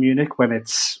Bayern Munich when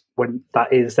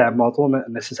that is their model,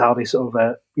 and this is how they sort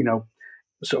of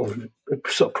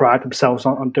pride themselves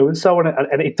on doing so.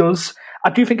 And it does. I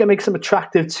do think it makes them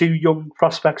attractive to young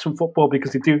prospects from football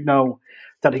because they do know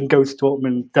that they can go to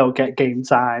Dortmund, they'll get game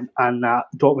time, and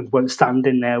Dortmund won't stand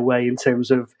in their way in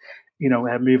terms of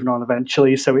moving on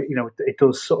eventually. So it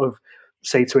does sort of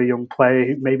say to a young player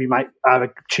who maybe might have a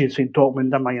choose between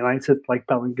Dortmund and Man United, like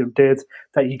Bellingham did,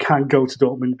 that you can go to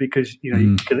Dortmund because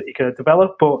you can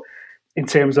develop. But in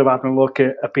terms of having a look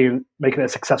at making it a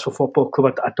successful football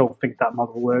club, I don't think that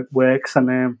model works.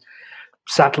 And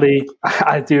sadly,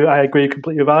 I agree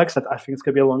completely with Alex. I think it's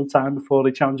going to be a long time before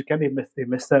they challenge again. They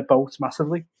missed their boat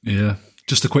massively. Yeah.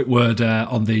 Just a quick word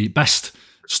on the best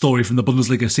story from the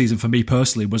Bundesliga season for me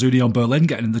personally was Union Berlin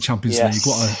getting in the Champions League.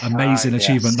 What an amazing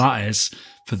achievement that is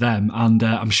for them. And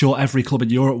I'm sure every club in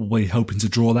Europe will be hoping to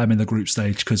draw them in the group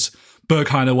stage because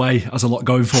Burke away has a lot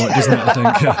going for it, doesn't it, I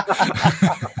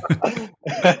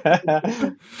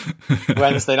think?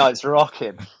 Wednesday night's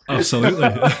rocking. Absolutely.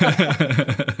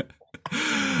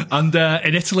 And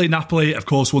in Italy, Napoli, of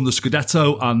course, won the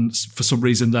Scudetto, and for some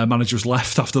reason their manager's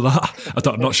left after that.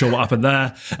 I'm not sure what happened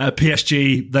there.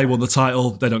 PSG, they won the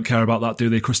title. They don't care about that, do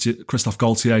they? Christophe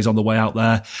Gaultier's on the way out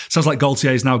there. Sounds like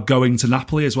Gaultier is now going to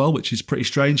Napoli as well, which is pretty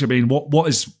strange. I mean, what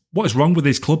is wrong with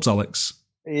these clubs, Alex?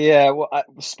 Yeah, well,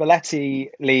 Spalletti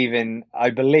leaving, I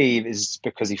believe, is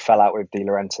because he fell out with De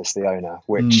Laurentiis, the owner,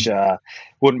 which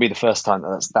wouldn't be the first time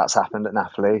that's happened at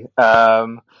Napoli.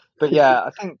 But yeah, I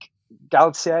think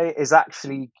Gaultier is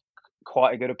actually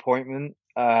quite a good appointment.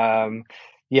 I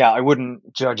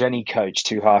wouldn't judge any coach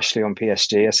too harshly on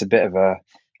PSG. It's a bit of a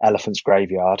elephant's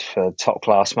graveyard for top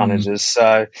class managers.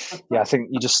 So yeah, I think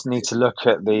you just need to look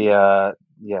at the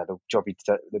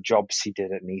the jobs he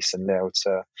did at Nice and Lille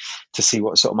to see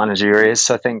what sort of manager he is.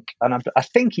 So I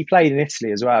think he played in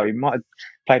Italy as well. He might have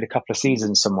played a couple of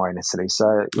seasons somewhere in Italy.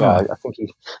 So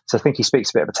I think he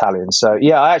speaks a bit of Italian. So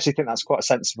I actually think that's quite a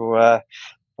sensible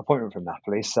appointment from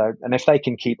Napoli. So, and if they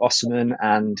can keep Osimhen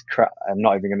and I'm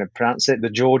not even going to pronounce it, the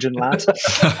Georgian lad,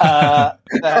 I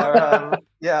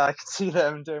can see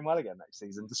them doing well again next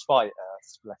season, despite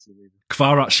Spalletti leaving.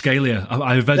 Kvaratskhelia.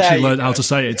 I eventually learned how to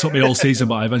say it. It took me all season,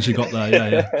 but I eventually got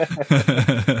there.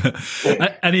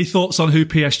 Yeah. Any thoughts on who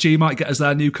PSG might get as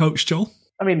their new coach, Joel?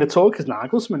 I mean, the talk is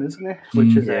Nagelsmann, isn't it?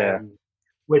 Which is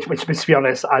which to be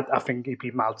honest, I think he'd be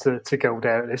mad to go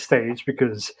there at this stage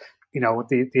because,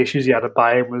 the issues he had at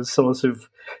Bayern was sort of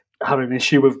having an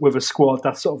issue with a squad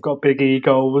that sort of got big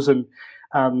egos and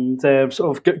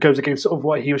sort of goes against sort of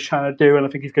what he was trying to do. And I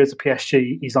think if he goes to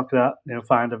PSG, he's not going to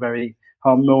find a very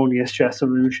harmonious dressing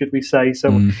room, should we say.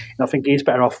 So I think he's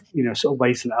better off, sort of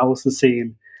waiting it out and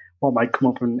seeing what might come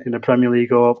up in the Premier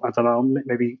League or, I don't know,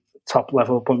 maybe top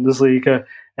level Bundesliga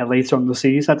later on in the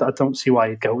season. I don't see why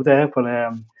he'd go there,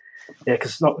 but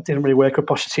because it didn't really work with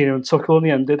Pochettino and Tuchel in the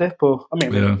end, did it? But I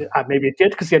mean, maybe it did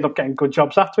because he ended up getting good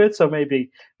jobs after it. So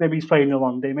maybe he's playing a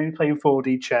long day, maybe playing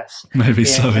 4D chess. Maybe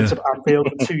so. Ends up at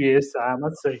Anfield in 2 years' time.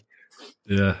 Let's see.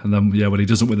 Yeah, and then when he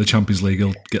doesn't win the Champions League,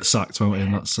 he'll get sacked, won't he?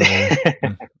 And that's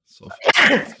sort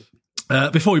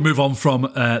of. Before we move on from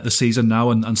the season now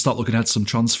and start looking ahead to some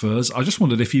transfers, I just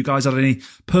wondered if you guys had any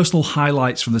personal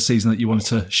highlights from the season that you wanted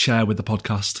to share with the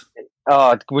podcast.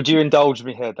 Oh, would you indulge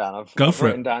me here, Dan? I've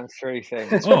written down 3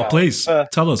 things. Please,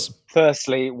 tell us.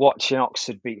 Firstly, watching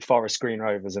Oxford beat Forest Green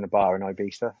Rovers in a bar in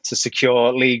Ibiza to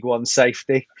secure League One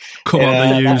safety. Come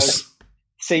on, the use.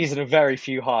 Season of very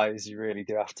few highs, you really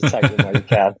do have to take them where you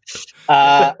can.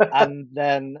 And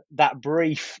then that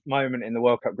brief moment in the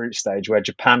World Cup group stage where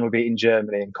Japan were beating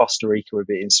Germany and Costa Rica were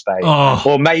beating Spain.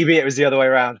 Or maybe it was the other way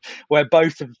around, where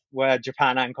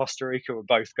Japan and Costa Rica were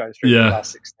both going through the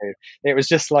last 16. It was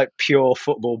just like pure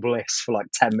football bliss for like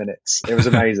 10 minutes. It was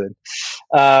amazing.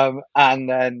 And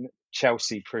then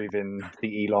Chelsea proving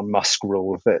the Elon Musk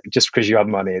rule that just because you have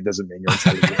money, it doesn't mean you're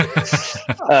intelligent.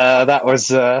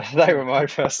 They were my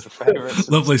personal favourites.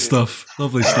 Lovely stuff.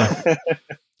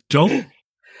 Joel?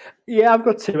 Yeah, I've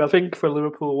got 2. I think for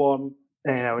Liverpool one,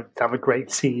 would have a great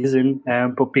season,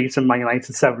 but beating Man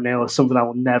United 7-0 is something I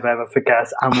will never ever forget,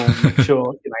 and will make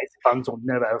sure United fans will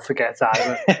never ever forget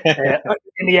either.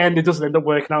 In the end, it doesn't end up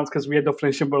working out because we end up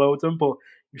finishing below them, but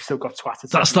you've still got twatted.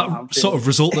 That's that sort of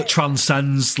result that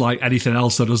transcends like anything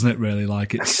else, though, doesn't it? Really,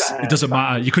 like it doesn't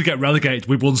matter. You could get relegated.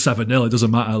 We won 7-0. It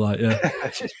doesn't matter.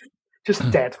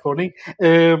 Just dead funny.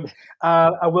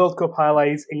 A World Cup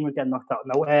highlights, England getting knocked out.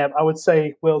 No, I would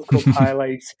say World Cup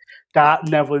highlights, that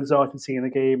Netherlands-Argentina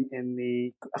game in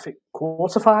the, I think,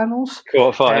 quarterfinals.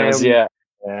 Yeah.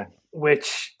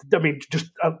 Which, I mean, just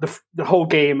the whole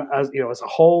game as a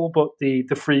whole, but the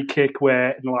free kick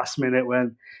where in the last minute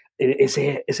when is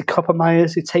it Copper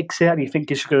Myers who takes it and you think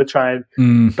he's going to try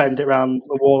and bend it around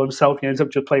the wall himself. He ends up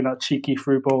just playing that cheeky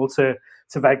through ball to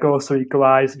Weghorst to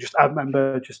equalise. I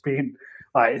remember just being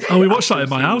like... we watched that in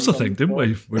my house, I think, didn't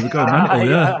we? We were going mental,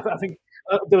 yeah. I think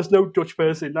there was no Dutch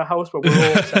person in the house, but we were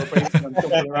all celebrating and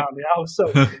jumping around the house.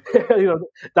 So,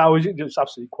 that was just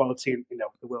absolutely quality. And,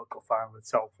 the World Cup final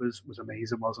itself was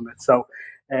amazing, wasn't it? So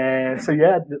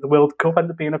the World Cup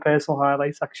ended up being a personal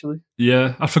highlight, actually.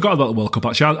 Yeah, I forgot about the World Cup,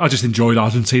 actually. I just enjoyed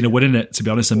Argentina winning it, to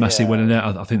be honest, and Messi winning it.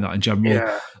 I think that in general.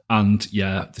 Yeah. And,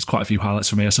 there's quite a few highlights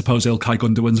for me. I suppose Ilkay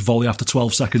Gundogan's volley after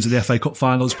 12 seconds in the FA Cup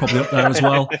final is probably up there as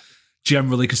well.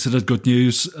 Generally considered good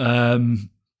news.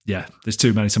 There's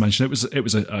too many to mention. It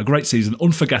was a great season,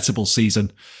 unforgettable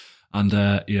season. And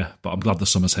but I'm glad the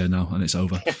summer's here now and it's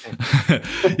over.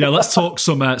 Let's talk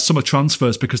some summer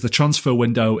transfers because the transfer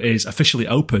window is officially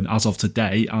open as of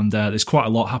today, and there's quite a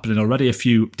lot happening already. A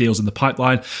few deals in the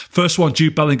pipeline. First one,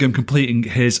 Jude Bellingham completing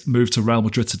his move to Real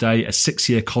Madrid today. A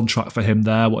 6-year contract for him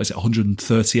there. What is it?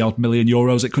 130 odd million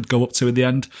euros. It could go up to in the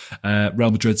end.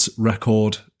 Real Madrid's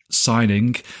record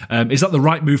signing. Is that the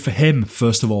right move for him?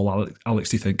 First of all,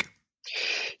 Alex, do you think?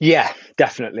 Yeah,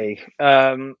 definitely.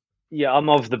 I'm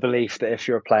of the belief that if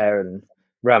you're a player and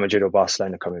Real Madrid or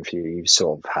Barcelona coming for you, you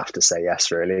sort of have to say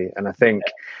yes, really. And I think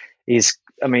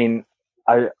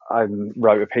I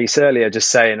wrote a piece earlier just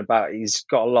saying about he's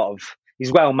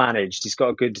well managed. He's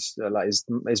got a good,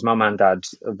 his mum and dad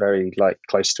are very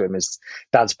close to him. His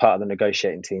dad's part of the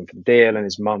negotiating team for the deal, and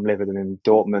his mum lives with him in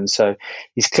Dortmund. So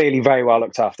he's clearly very well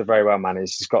looked after, very well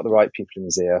managed. He's got the right people in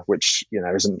his ear, which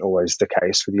isn't always the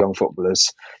case with young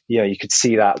footballers. You could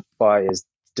see that by his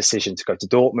decision to go to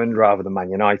Dortmund rather than Man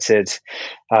United.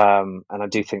 And I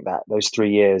do think that those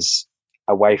 3 years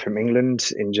away from England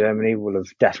in Germany will have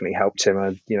definitely helped him.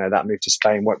 And, that move to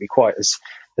Spain won't be quite as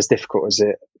difficult as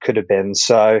it could have been.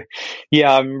 So,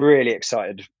 yeah, I'm really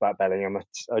excited about Bellingham.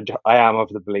 I am of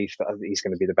the belief that he's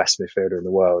going to be the best midfielder in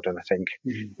the world. And I think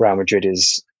Real Madrid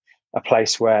is a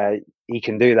place where he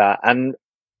can do that. And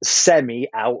semi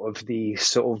out of the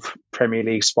sort of Premier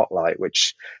League spotlight,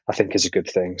 which I think is a good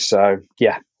thing. So,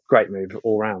 yeah, great move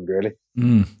all round, really.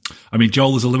 I mean,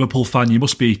 Joel, as a Liverpool fan, you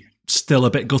must be still a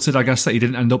bit gutted, I guess, that he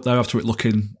didn't end up there after it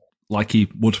looking like he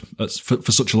would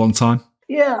for such a long time.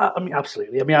 Yeah, I mean,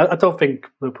 absolutely. I mean, I don't think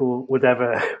Liverpool would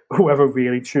ever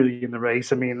really truly in the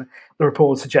race. I mean, the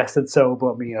report suggested so,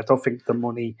 but I mean, I don't think the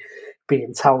money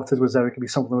being touted was ever going to be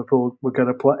something Liverpool were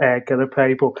going to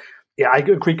pay. But yeah, I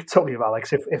agree totally with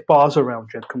Alex. If Barca or Real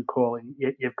Madrid come calling,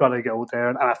 you've got to go there.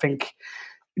 And I think,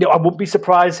 I wouldn't be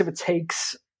surprised if it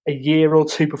takes a year or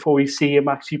two before we see him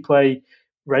actually play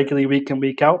regularly week in,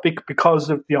 week out, because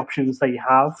of the options they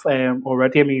have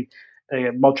already. I mean,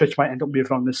 Modric might end up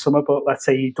moving on this summer, but let's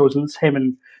say he doesn't. Him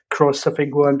and Kroos, I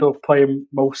think, will end up playing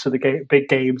most of the big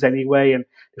games anyway, and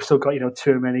they've still got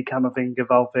Tchouaméni, Camavinga,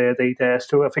 Valverde there.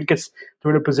 So I think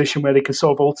they're in a position where they can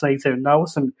sort of alternate in and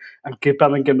out and give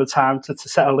Bellingham the time to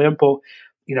settle in. But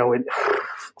in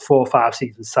 4 or 5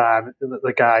 seasons' time,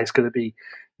 the guy's going to be.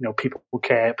 People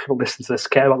care. People listen to this,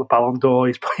 care about the Ballon d'Or.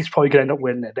 He's probably going to end up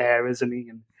winning it there, isn't he?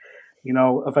 And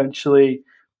eventually,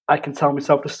 I can tell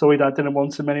myself the story that I didn't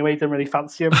want him anyway. Didn't really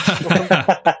fancy him.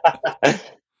 I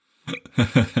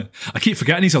keep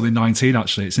forgetting he's only 19.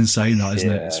 Actually, it's insane, that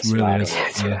isn't it? It really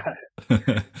is.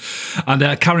 Yeah.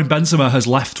 And Karim Benzema has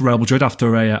left Real Madrid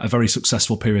after a very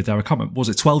successful period there. I can't remember. Was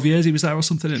it 12 years he was there or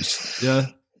something?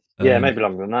 Maybe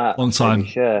longer than that. Long time.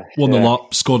 Maybe, Won the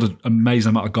lot, scored an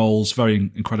amazing amount of goals, very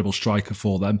incredible striker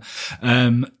for them.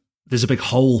 There's a big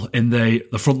hole in the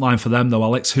front line for them, though,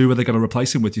 Alex. Who are they going to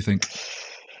replace him with, do you think?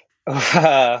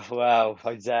 Well,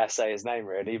 I dare say his name,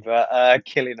 really, but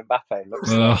Kylian Mbappé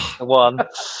looks like the one.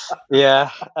 Yeah,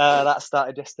 that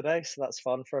started yesterday, so that's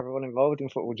fun for everyone involved in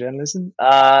football journalism.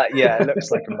 It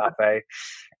looks like Mbappé.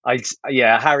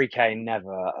 Harry Kane,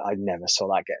 I never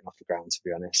saw that getting off the ground, to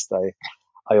be honest.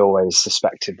 I always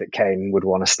suspected that Kane would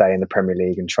want to stay in the Premier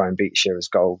League and try and beat Shearer's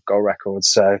goal record.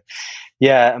 So,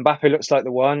 yeah, Mbappé looks like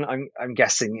the one. I'm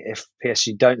guessing if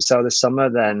PSG don't sell this summer,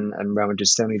 then and Real Madrid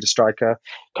still need a striker.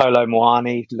 Kolo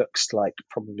Muani looks like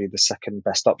probably the second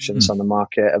best options on the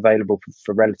market, available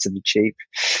for relatively cheap.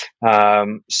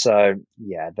 So,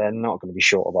 yeah, they're not going to be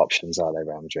short of options, are they,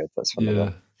 Real Madrid? That's what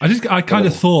they're I kind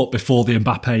of thought before the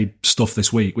Mbappé stuff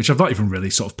this week, which I've not even really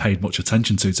sort of paid much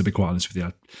attention to be quite honest with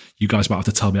you. You guys might have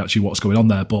to tell me actually what's going on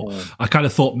there, but I kind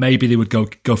of thought maybe they would go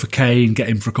for Kane, get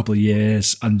him for a couple of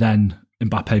years, and then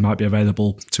Mbappé might be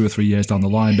available 2 or 3 years down the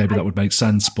line. Maybe that would make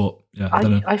sense, but yeah, I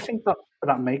don't know. I think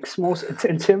that makes more sense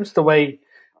in terms of the way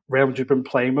Real Madrid have been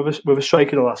playing with a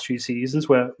striker the last few seasons,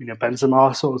 where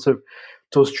Benzema sort of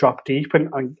does drop deep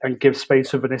and give space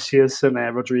for Vinicius and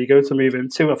Rodrigo to move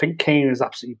into. I think Kane is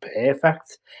absolutely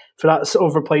perfect for that sort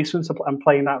of replacement and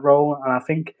playing that role. And I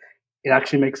think it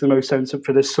actually makes the most sense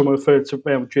for this summer for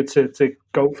Real Madrid to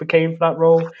go for Kane for that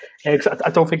role. I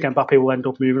don't think Mbappé will end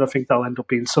up moving. I think that'll end up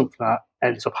being something that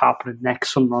ends up happening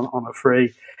next summer on a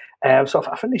free. So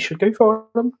I think they should go for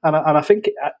him. And I think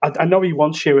I know he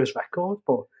wants Shearer's record,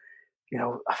 but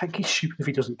I think he's stupid if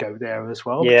he doesn't go there as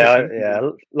well. Yeah.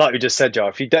 Like we just said, Joe,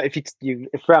 if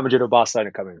Real Madrid or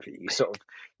Barcelona come in for you,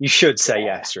 you should say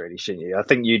yes, really, shouldn't you? I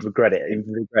think you'd regret it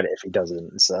if he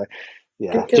doesn't. So,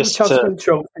 yeah, give him a chance to win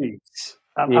trophies.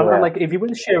 And like, if he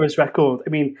wins Shearer's record, I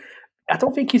mean, I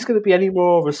don't think he's going to be any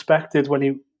more respected when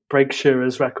he breaks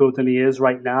Shearer's record than he is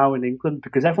right now in England,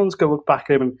 because everyone's going to look back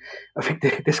at him and I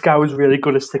think this guy was really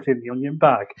good at sticking in the onion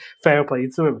bag. Fair play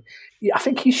to him. I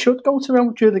think he should go to Real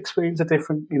Madrid, experience a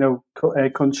different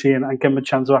country and give him a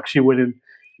chance of actually winning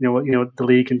the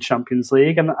league and Champions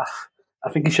League. And I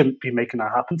think he shouldn't be making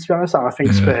that happen, to be honest. I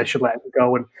think Spurs should let him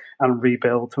go and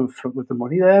rebuild with the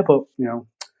money there. But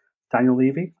Daniel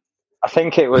Levy, I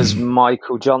think it was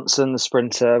Michael Johnson, the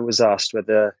sprinter, was asked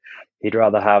whether he'd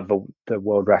rather have the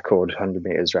world record, 100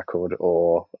 meters record,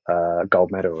 or a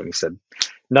gold medal. And he said,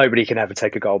 nobody can ever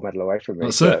take a gold medal away from me.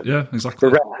 That's it. Yeah, exactly.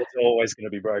 The record's always going to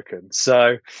be broken.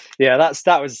 So, yeah,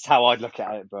 that was how I'd look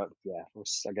at it. But, yeah,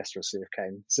 I guess we'll see if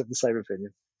Kane's of the same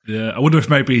opinion. Yeah, I wonder if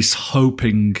maybe he's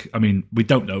hoping, I mean, we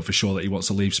don't know for sure that he wants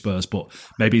to leave Spurs, but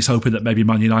maybe he's hoping that maybe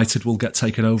Man United will get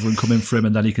taken over and come in for him,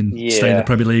 and then he can stay in the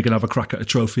Premier League and have a crack at a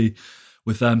trophy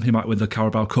with them. He might win the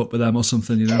Carabao Cup with them or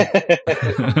something,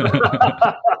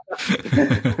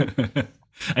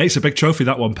 Hey, it's a big trophy,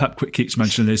 that one. Pep keeps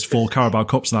mentioning his 4 Carabao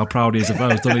Cups and how proud he is of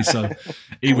those, doesn't he? So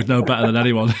he would know better than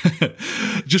anyone.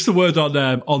 Just a word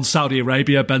on Saudi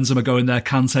Arabia. Benzema going there,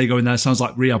 Kante going there. Sounds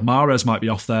like Riyad Mahrez might be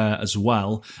off there as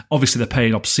well. Obviously, they're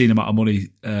paying obscene amount of money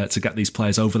to get these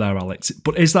players over there, Alex.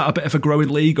 But is that a bit of a growing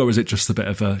league, or is it just a bit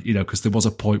of a, because there was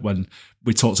a point when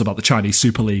we talked about the Chinese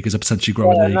Super League as a potentially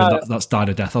growing league, and that's died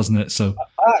a death, hasn't it? So,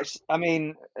 I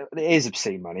mean, it is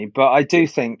obscene money, but I do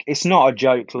think it's not a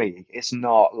joke league. It's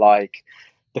not like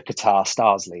the Qatar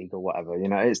Stars League or whatever.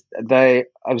 I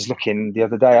was looking the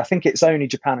other day. I think it's only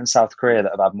Japan and South Korea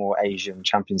that have had more Asian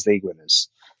Champions League winners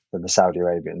than the Saudi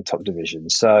Arabian top division.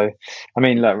 So, I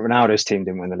mean, look, Ronaldo's team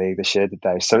didn't win the league this year, did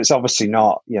they? So it's obviously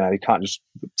not. You can't just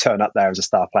turn up there as a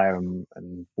star player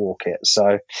and walk it.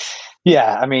 So,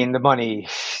 yeah, I mean, the money.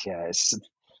 Yeah, it's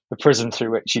the prism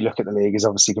through which you look at the league is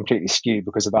obviously completely skewed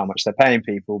because of how much they're paying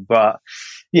people. But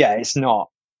yeah, it's not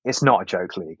a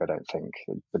joke league, I don't think.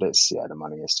 But the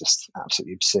money is just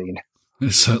absolutely obscene.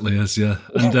 It certainly is, yeah.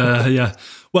 And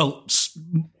well,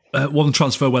 one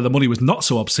transfer where the money was not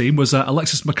so obscene was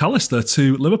Alexis Mac Allister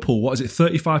to Liverpool. What is it,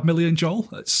 35 million, Joel?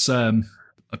 It's a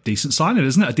decent signing,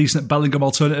 isn't it? A decent Bellingham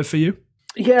alternative for you?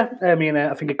 Yeah, I mean,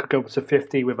 I think it could go up to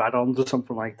 50 with add-ons or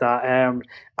something like that. I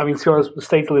mean, to be honest, the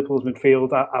state of Liverpool's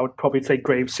midfield, I would probably take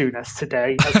Graves Souness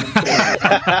today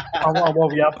on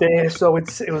what we have there. So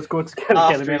it was good to get him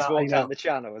in. After he's walked out the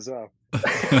channel as well.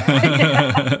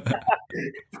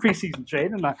 Pre-season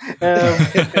training,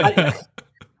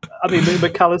 I mean,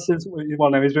 Mac Allister's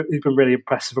one of them. He's been really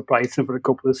impressive for Brighton for a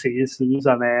couple of seasons,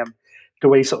 and the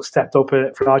way he sort of stepped up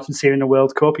for Argentina in the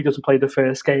World Cup, he doesn't play the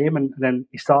first game, and then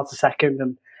he starts the second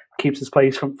and keeps his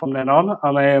place from then on.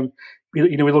 And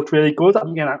he looked really good.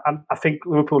 I think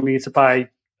Liverpool needs to buy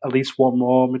at least one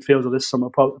more midfielder this summer,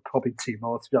 probably 2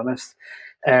 more, to be honest.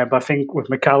 But I think with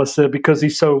Mac Allister, because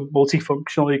he's so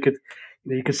multifunctional,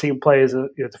 you could see him play as a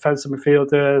defensive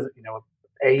midfielder,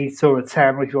 8 or a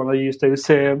 10, if you want to use those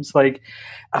terms. Like,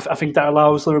 I think that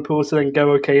allows Liverpool to then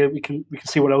go, okay, we can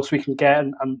see what else we can get,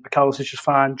 and Mac Allister's just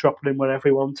fine dropping in whatever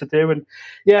he wants to do. And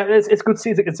yeah, it's good to see.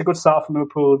 It's a good start for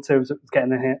Liverpool in terms of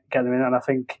getting him in, and I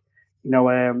think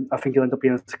I think he'll end up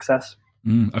being a success.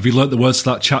 Have you learnt the words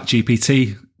to that Chat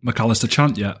GPT Mac Allister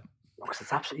chant yet? Because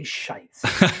it's absolutely shite.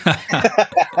 Not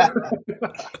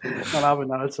having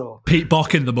that at all. Pete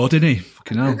Bock in the mud, isn't he?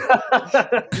 Fucking hell.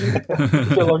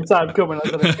 It's a long time coming,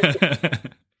 hasn't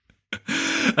it?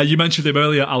 You mentioned him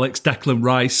earlier, Alex. Declan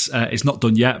Rice is not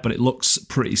done yet, but it looks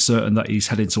pretty certain that he's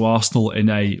heading to Arsenal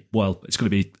it's going to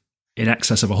be in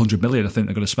excess of 100 million, I think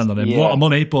they're going to spend on him. Yeah. A lot of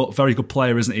money, but very good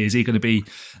player, isn't he? Is he going to be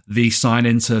the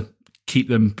sign-in to keep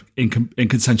them in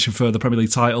contention for the Premier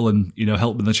League title and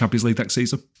help them in the Champions League next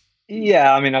season?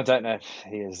 Yeah, I mean, I don't know if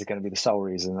he is going to be the sole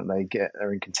reason that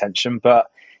they're in contention,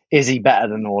 but is he better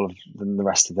than the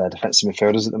rest of their defensive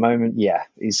midfielders at the moment? Yeah,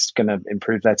 he's going to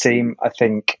improve their team. I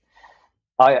think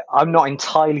I'm not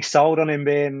entirely sold on him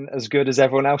being as good as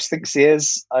everyone else thinks he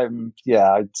is. I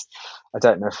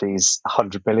don't know if he's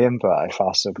 100 million, but if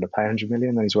Arsenal are going to pay 100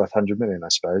 million, then he's worth 100 million, I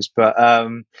suppose. But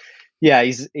yeah,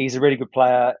 he's a really good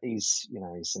player. He's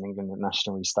an England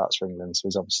national. He starts for England, so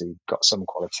he's obviously got some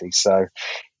quality. So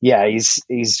yeah, he's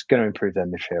going to improve their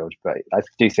midfield, but I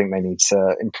do think they need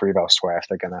to improve elsewhere if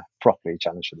they're going to properly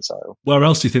challenge for the title. Where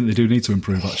else do you think they do need to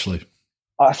improve, actually?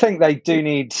 I think they do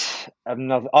need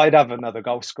another. I'd have another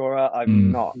goal scorer.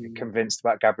 I'm not convinced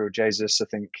about Gabriel Jesus. I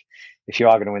think if you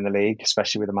are going to win the league,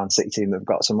 especially with a Man City team that have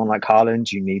got someone like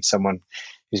Haaland, you need someone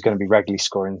who's going to be regularly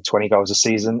scoring 20 goals a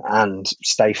season and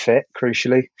stay fit,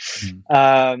 crucially.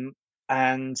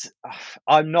 And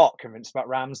I'm not convinced about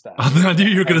Ramsdale. I knew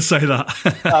you were going to say that.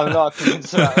 I'm not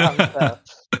convinced about Ramsdale.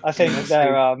 I think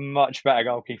there are much better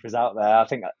goalkeepers out there. I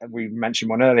think we mentioned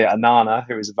one earlier, Anana,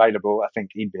 who is available. I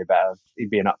think he'd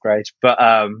be an upgrade.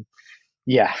 But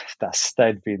yeah,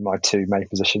 they'd be my 2 main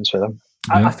positions for them.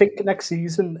 Yeah. I think next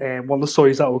season, one of the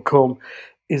stories that will come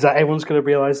is that everyone's going to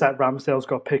realise that Ramsdale's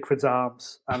got Pickford's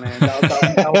arms, and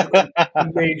that was a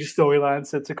major storyline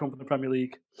to come from the Premier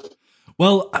League.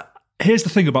 Well, here's the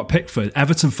thing about Pickford.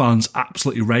 Everton fans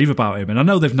absolutely rave about him, and I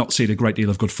know they've not seen a great deal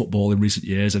of good football in recent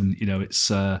years, and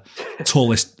it's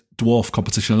tallest dwarf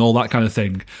competition and all that kind of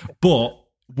thing. But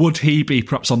would he be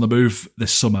perhaps on the move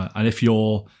this summer? And if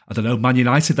you're, I don't know, Man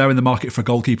United, they're in the market for a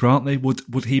goalkeeper, aren't they?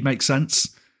 Would he make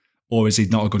sense? Or is he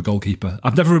not a good goalkeeper?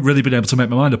 I've never really been able to make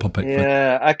my mind up on Pickford.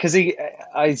 Yeah, because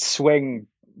I swing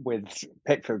with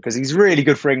Pickford because he's really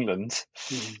good for England,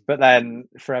 but then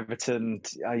for Everton,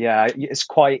 it's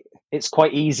quite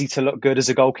easy to look good as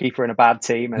a goalkeeper in a bad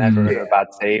team and ever in a bad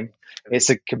team. It's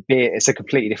a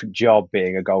completely different job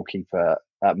being a goalkeeper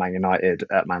at Man United,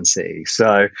 at Man City.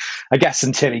 So I guess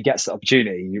until he gets the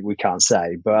opportunity, we can't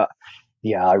say. But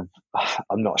yeah,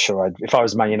 I'm not sure. If I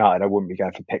was Man United, I wouldn't be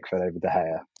going for Pickford over De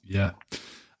Gea. Yeah.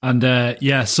 And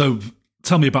so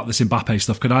tell me about this Mbappé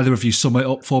stuff. Can either of you sum it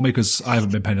up for me? Because I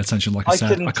haven't been paying attention, like I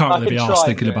said. I can't really be arsed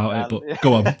thinking about it, but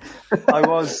go on. I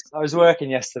was working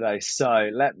yesterday,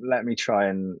 so let me try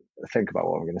and think about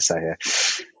what I'm going to say here.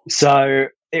 So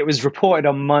it was reported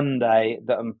on Monday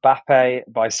that Mbappé,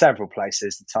 by several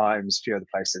places, the Times, a few other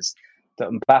places, that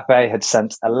Mbappé had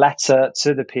sent a letter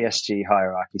to the PSG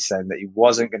hierarchy saying that he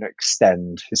wasn't going to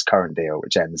extend his current deal,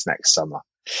 which ends next summer.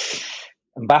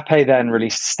 Mbappé then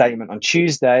released a statement on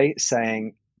Tuesday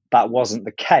saying that wasn't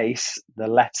the case. The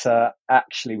letter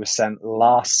actually was sent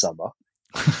last summer.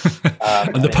 And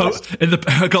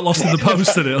I got lost in the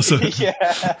post in it or something. Yeah,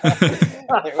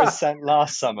 it was sent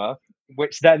last summer,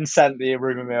 which then sent the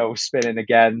rumour mill spinning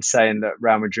again, saying that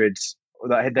Real Madrid,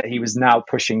 that he was now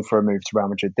pushing for a move to Real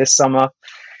Madrid this summer.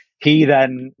 He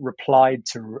then replied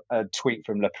to a tweet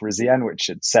from Le Parisien,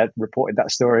 which had reported that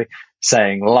story,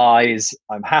 saying, "Lies,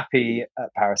 I'm happy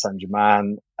at Paris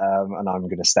Saint-Germain, and I'm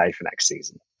going to stay for next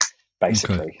season,"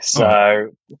 basically. Okay. So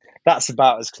that's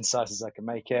about as concise as I can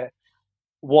make it.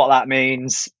 What that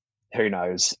means, who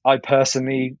knows? I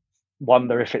personally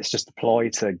wonder if it's just a ploy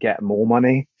to get more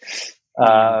money.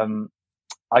 I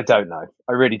don't know.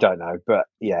 I really don't know. But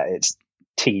yeah, it's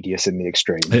tedious in the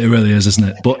extreme. It really is, isn't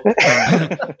it? But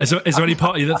is there any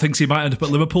part of you that thinks he might end up at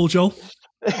Liverpool, Joel?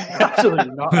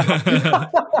 Absolutely not.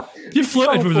 You've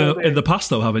flirted with him in the past,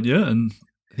 though, haven't you? And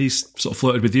he's sort of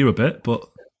flirted with you a bit, but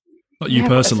not you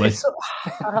personally.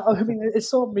 I mean, it's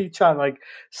sort of me trying to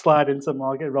slide into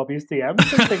Margaret Robbie's DMs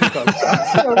and things like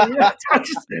that.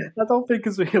 I don't think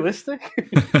it's realistic.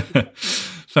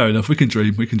 Fair enough. We can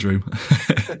dream.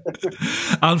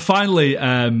 And finally,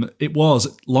 it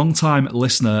was long-time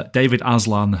listener David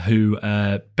Aslan who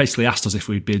basically asked us if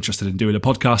we'd be interested in doing a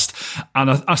podcast. And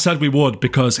I said we would,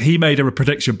 because he made a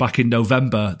prediction back in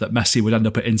November that Messi would end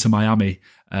up at Inter Miami.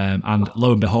 And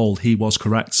lo and behold, he was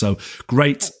correct. So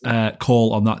great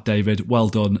call on that, David. Well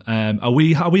done. Are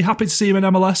we happy to see him in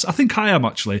MLS? I think I am,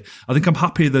 actually. I think I'm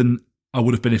happier than I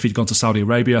would have been if he'd gone to Saudi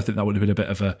Arabia. I think that would have been a bit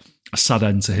of a sad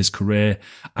end to his career.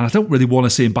 And I don't really want to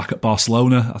see him back at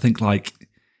Barcelona. I think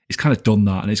he's kind of done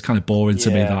that, and it's kind of boring to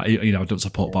me that, I don't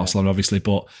support Barcelona, obviously,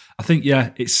 but I think,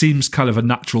 it seems kind of a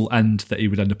natural end that he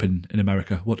would end up in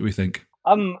America. What do we think?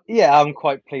 I'm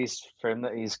quite pleased for him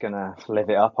that he's going to live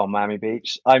it up on Miami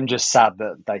Beach. I'm just sad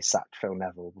that they sacked Phil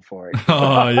Neville before it.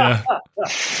 Oh, yeah.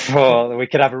 Well, we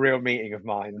could have a real meeting of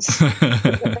minds.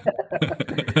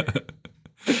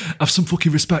 Have some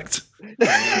fucking respect.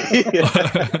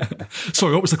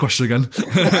 Sorry, what was the question again?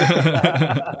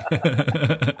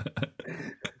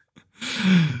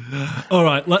 All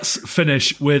right, let's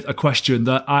finish with a question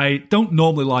that I don't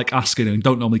normally like asking and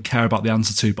don't normally care about the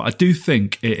answer to, but I do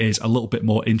think it is a little bit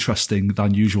more interesting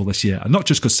than usual this year. And not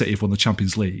just because City have won the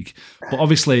Champions League, but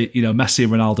obviously, Messi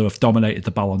and Ronaldo have dominated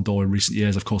the Ballon d'Or in recent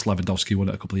years. Of course, Lewandowski won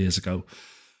it a couple of years ago.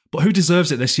 But who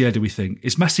deserves it this year, do we think?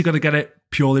 Is Messi going to get it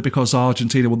purely because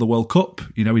Argentina won the World Cup?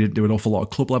 He didn't do an awful lot of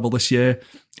club level this year.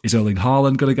 Is Erling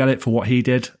Haaland going to get it for what he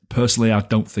did? Personally, I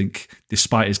don't think,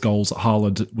 despite his goals, that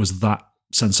Haaland was that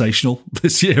sensational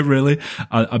this year, really.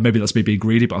 Maybe that's me being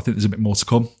greedy, but I think there's a bit more to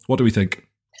come. What do we think?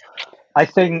 I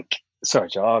think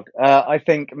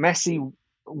Messi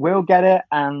will get it,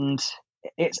 and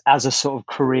it's as a sort of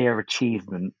career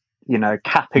achievement,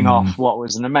 capping off what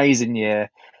was an amazing year.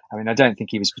 I mean, I don't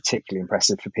think he was particularly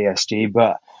impressive for PSG,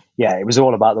 but yeah, it was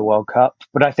all about the World Cup.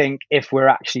 But I think if we're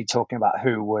actually talking about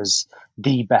who was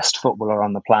the best footballer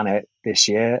on the planet this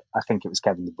year, I think it was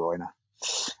Kevin De Bruyne.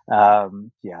 I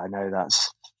know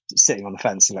that's sitting on the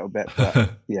fence a little bit,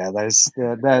 but yeah,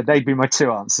 they'd be my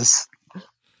two answers.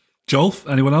 Joel,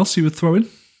 anyone else you would throw in?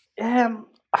 I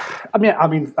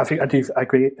mean, I think I do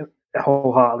agree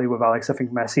wholeheartedly with Alex. I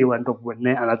think Messi will end up winning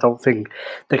it, and I don't think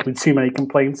there can be too many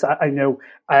complaints. I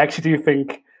actually do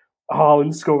think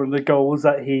Haaland scoring the goals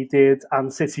that he did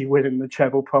and City winning the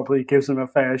treble probably gives him a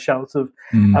fair shout of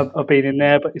being in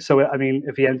there. But so, I mean,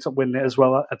 if he ends up winning it as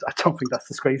well, I don't think that's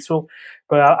disgraceful.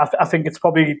 But I think it's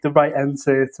probably the right end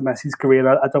to Messi's career.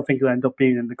 I don't think he'll end up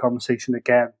being in the conversation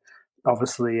again,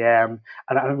 obviously. And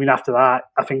I mean, after that,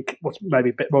 I think what's maybe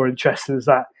a bit more interesting is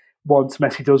that once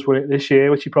Messi does win it this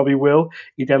year, which he probably will,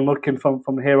 you're then looking from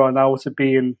here on out to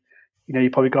being, you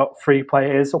probably got three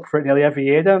players up for it nearly every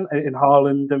year then, in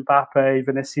Haaland, Mbappe,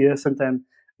 Vinicius, and then,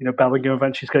 Bellingham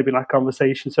eventually is going to be in that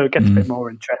conversation. So it gets a bit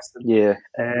more interesting. Yeah.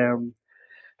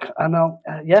 I know.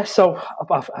 So I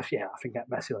think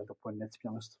Messi will end up winning it, to be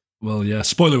honest. Well, yeah,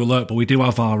 spoiler alert, but we do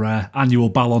have our annual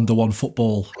Ballon de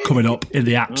OneFootball coming up in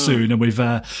the app soon, and we've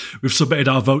submitted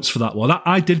our votes for that one.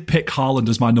 I did pick Haaland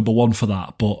as my number one for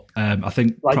that, but I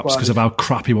think perhaps because of how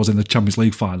crap he was in the Champions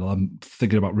League final, I'm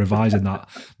thinking about revising that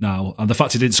now. And the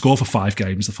fact he didn't score for 5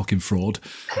 games, the fucking fraud.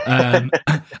 And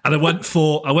I went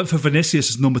for Vinicius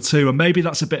as number 2, and maybe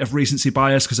that's a bit of recency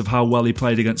bias because of how well he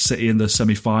played against City in the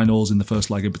semi-finals, in the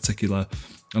first leg in particular.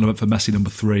 And I went for Messi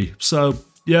number 3. So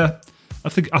yeah. I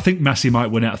think Messi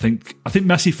might win it. I think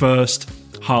Messi first,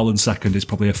 Haaland second is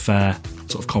probably a fair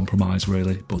sort of compromise,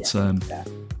 really. But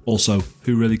also,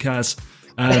 who really cares?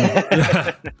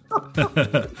 Yeah.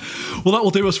 Well, that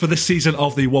will do us for this season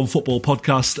of the OneFootball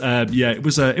Podcast. It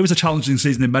was a challenging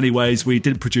season in many ways. We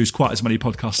didn't produce quite as many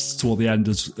podcasts towards the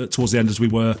end as we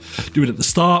were doing at the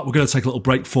start. We're going to take a little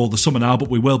break for the summer now, but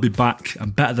we will be back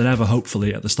and better than ever,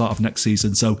 hopefully, at the start of next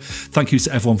season. So thank you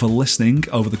to everyone for listening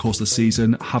over the course of the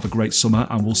season. Have a great summer,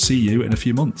 and we'll see you in a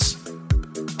few months.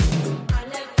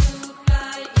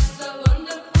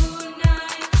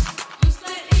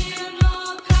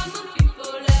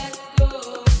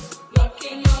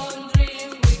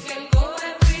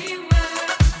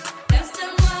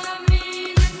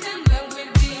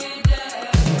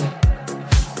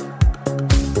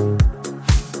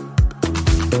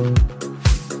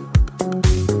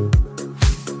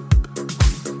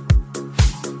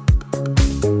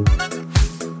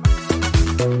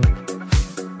 Thank you.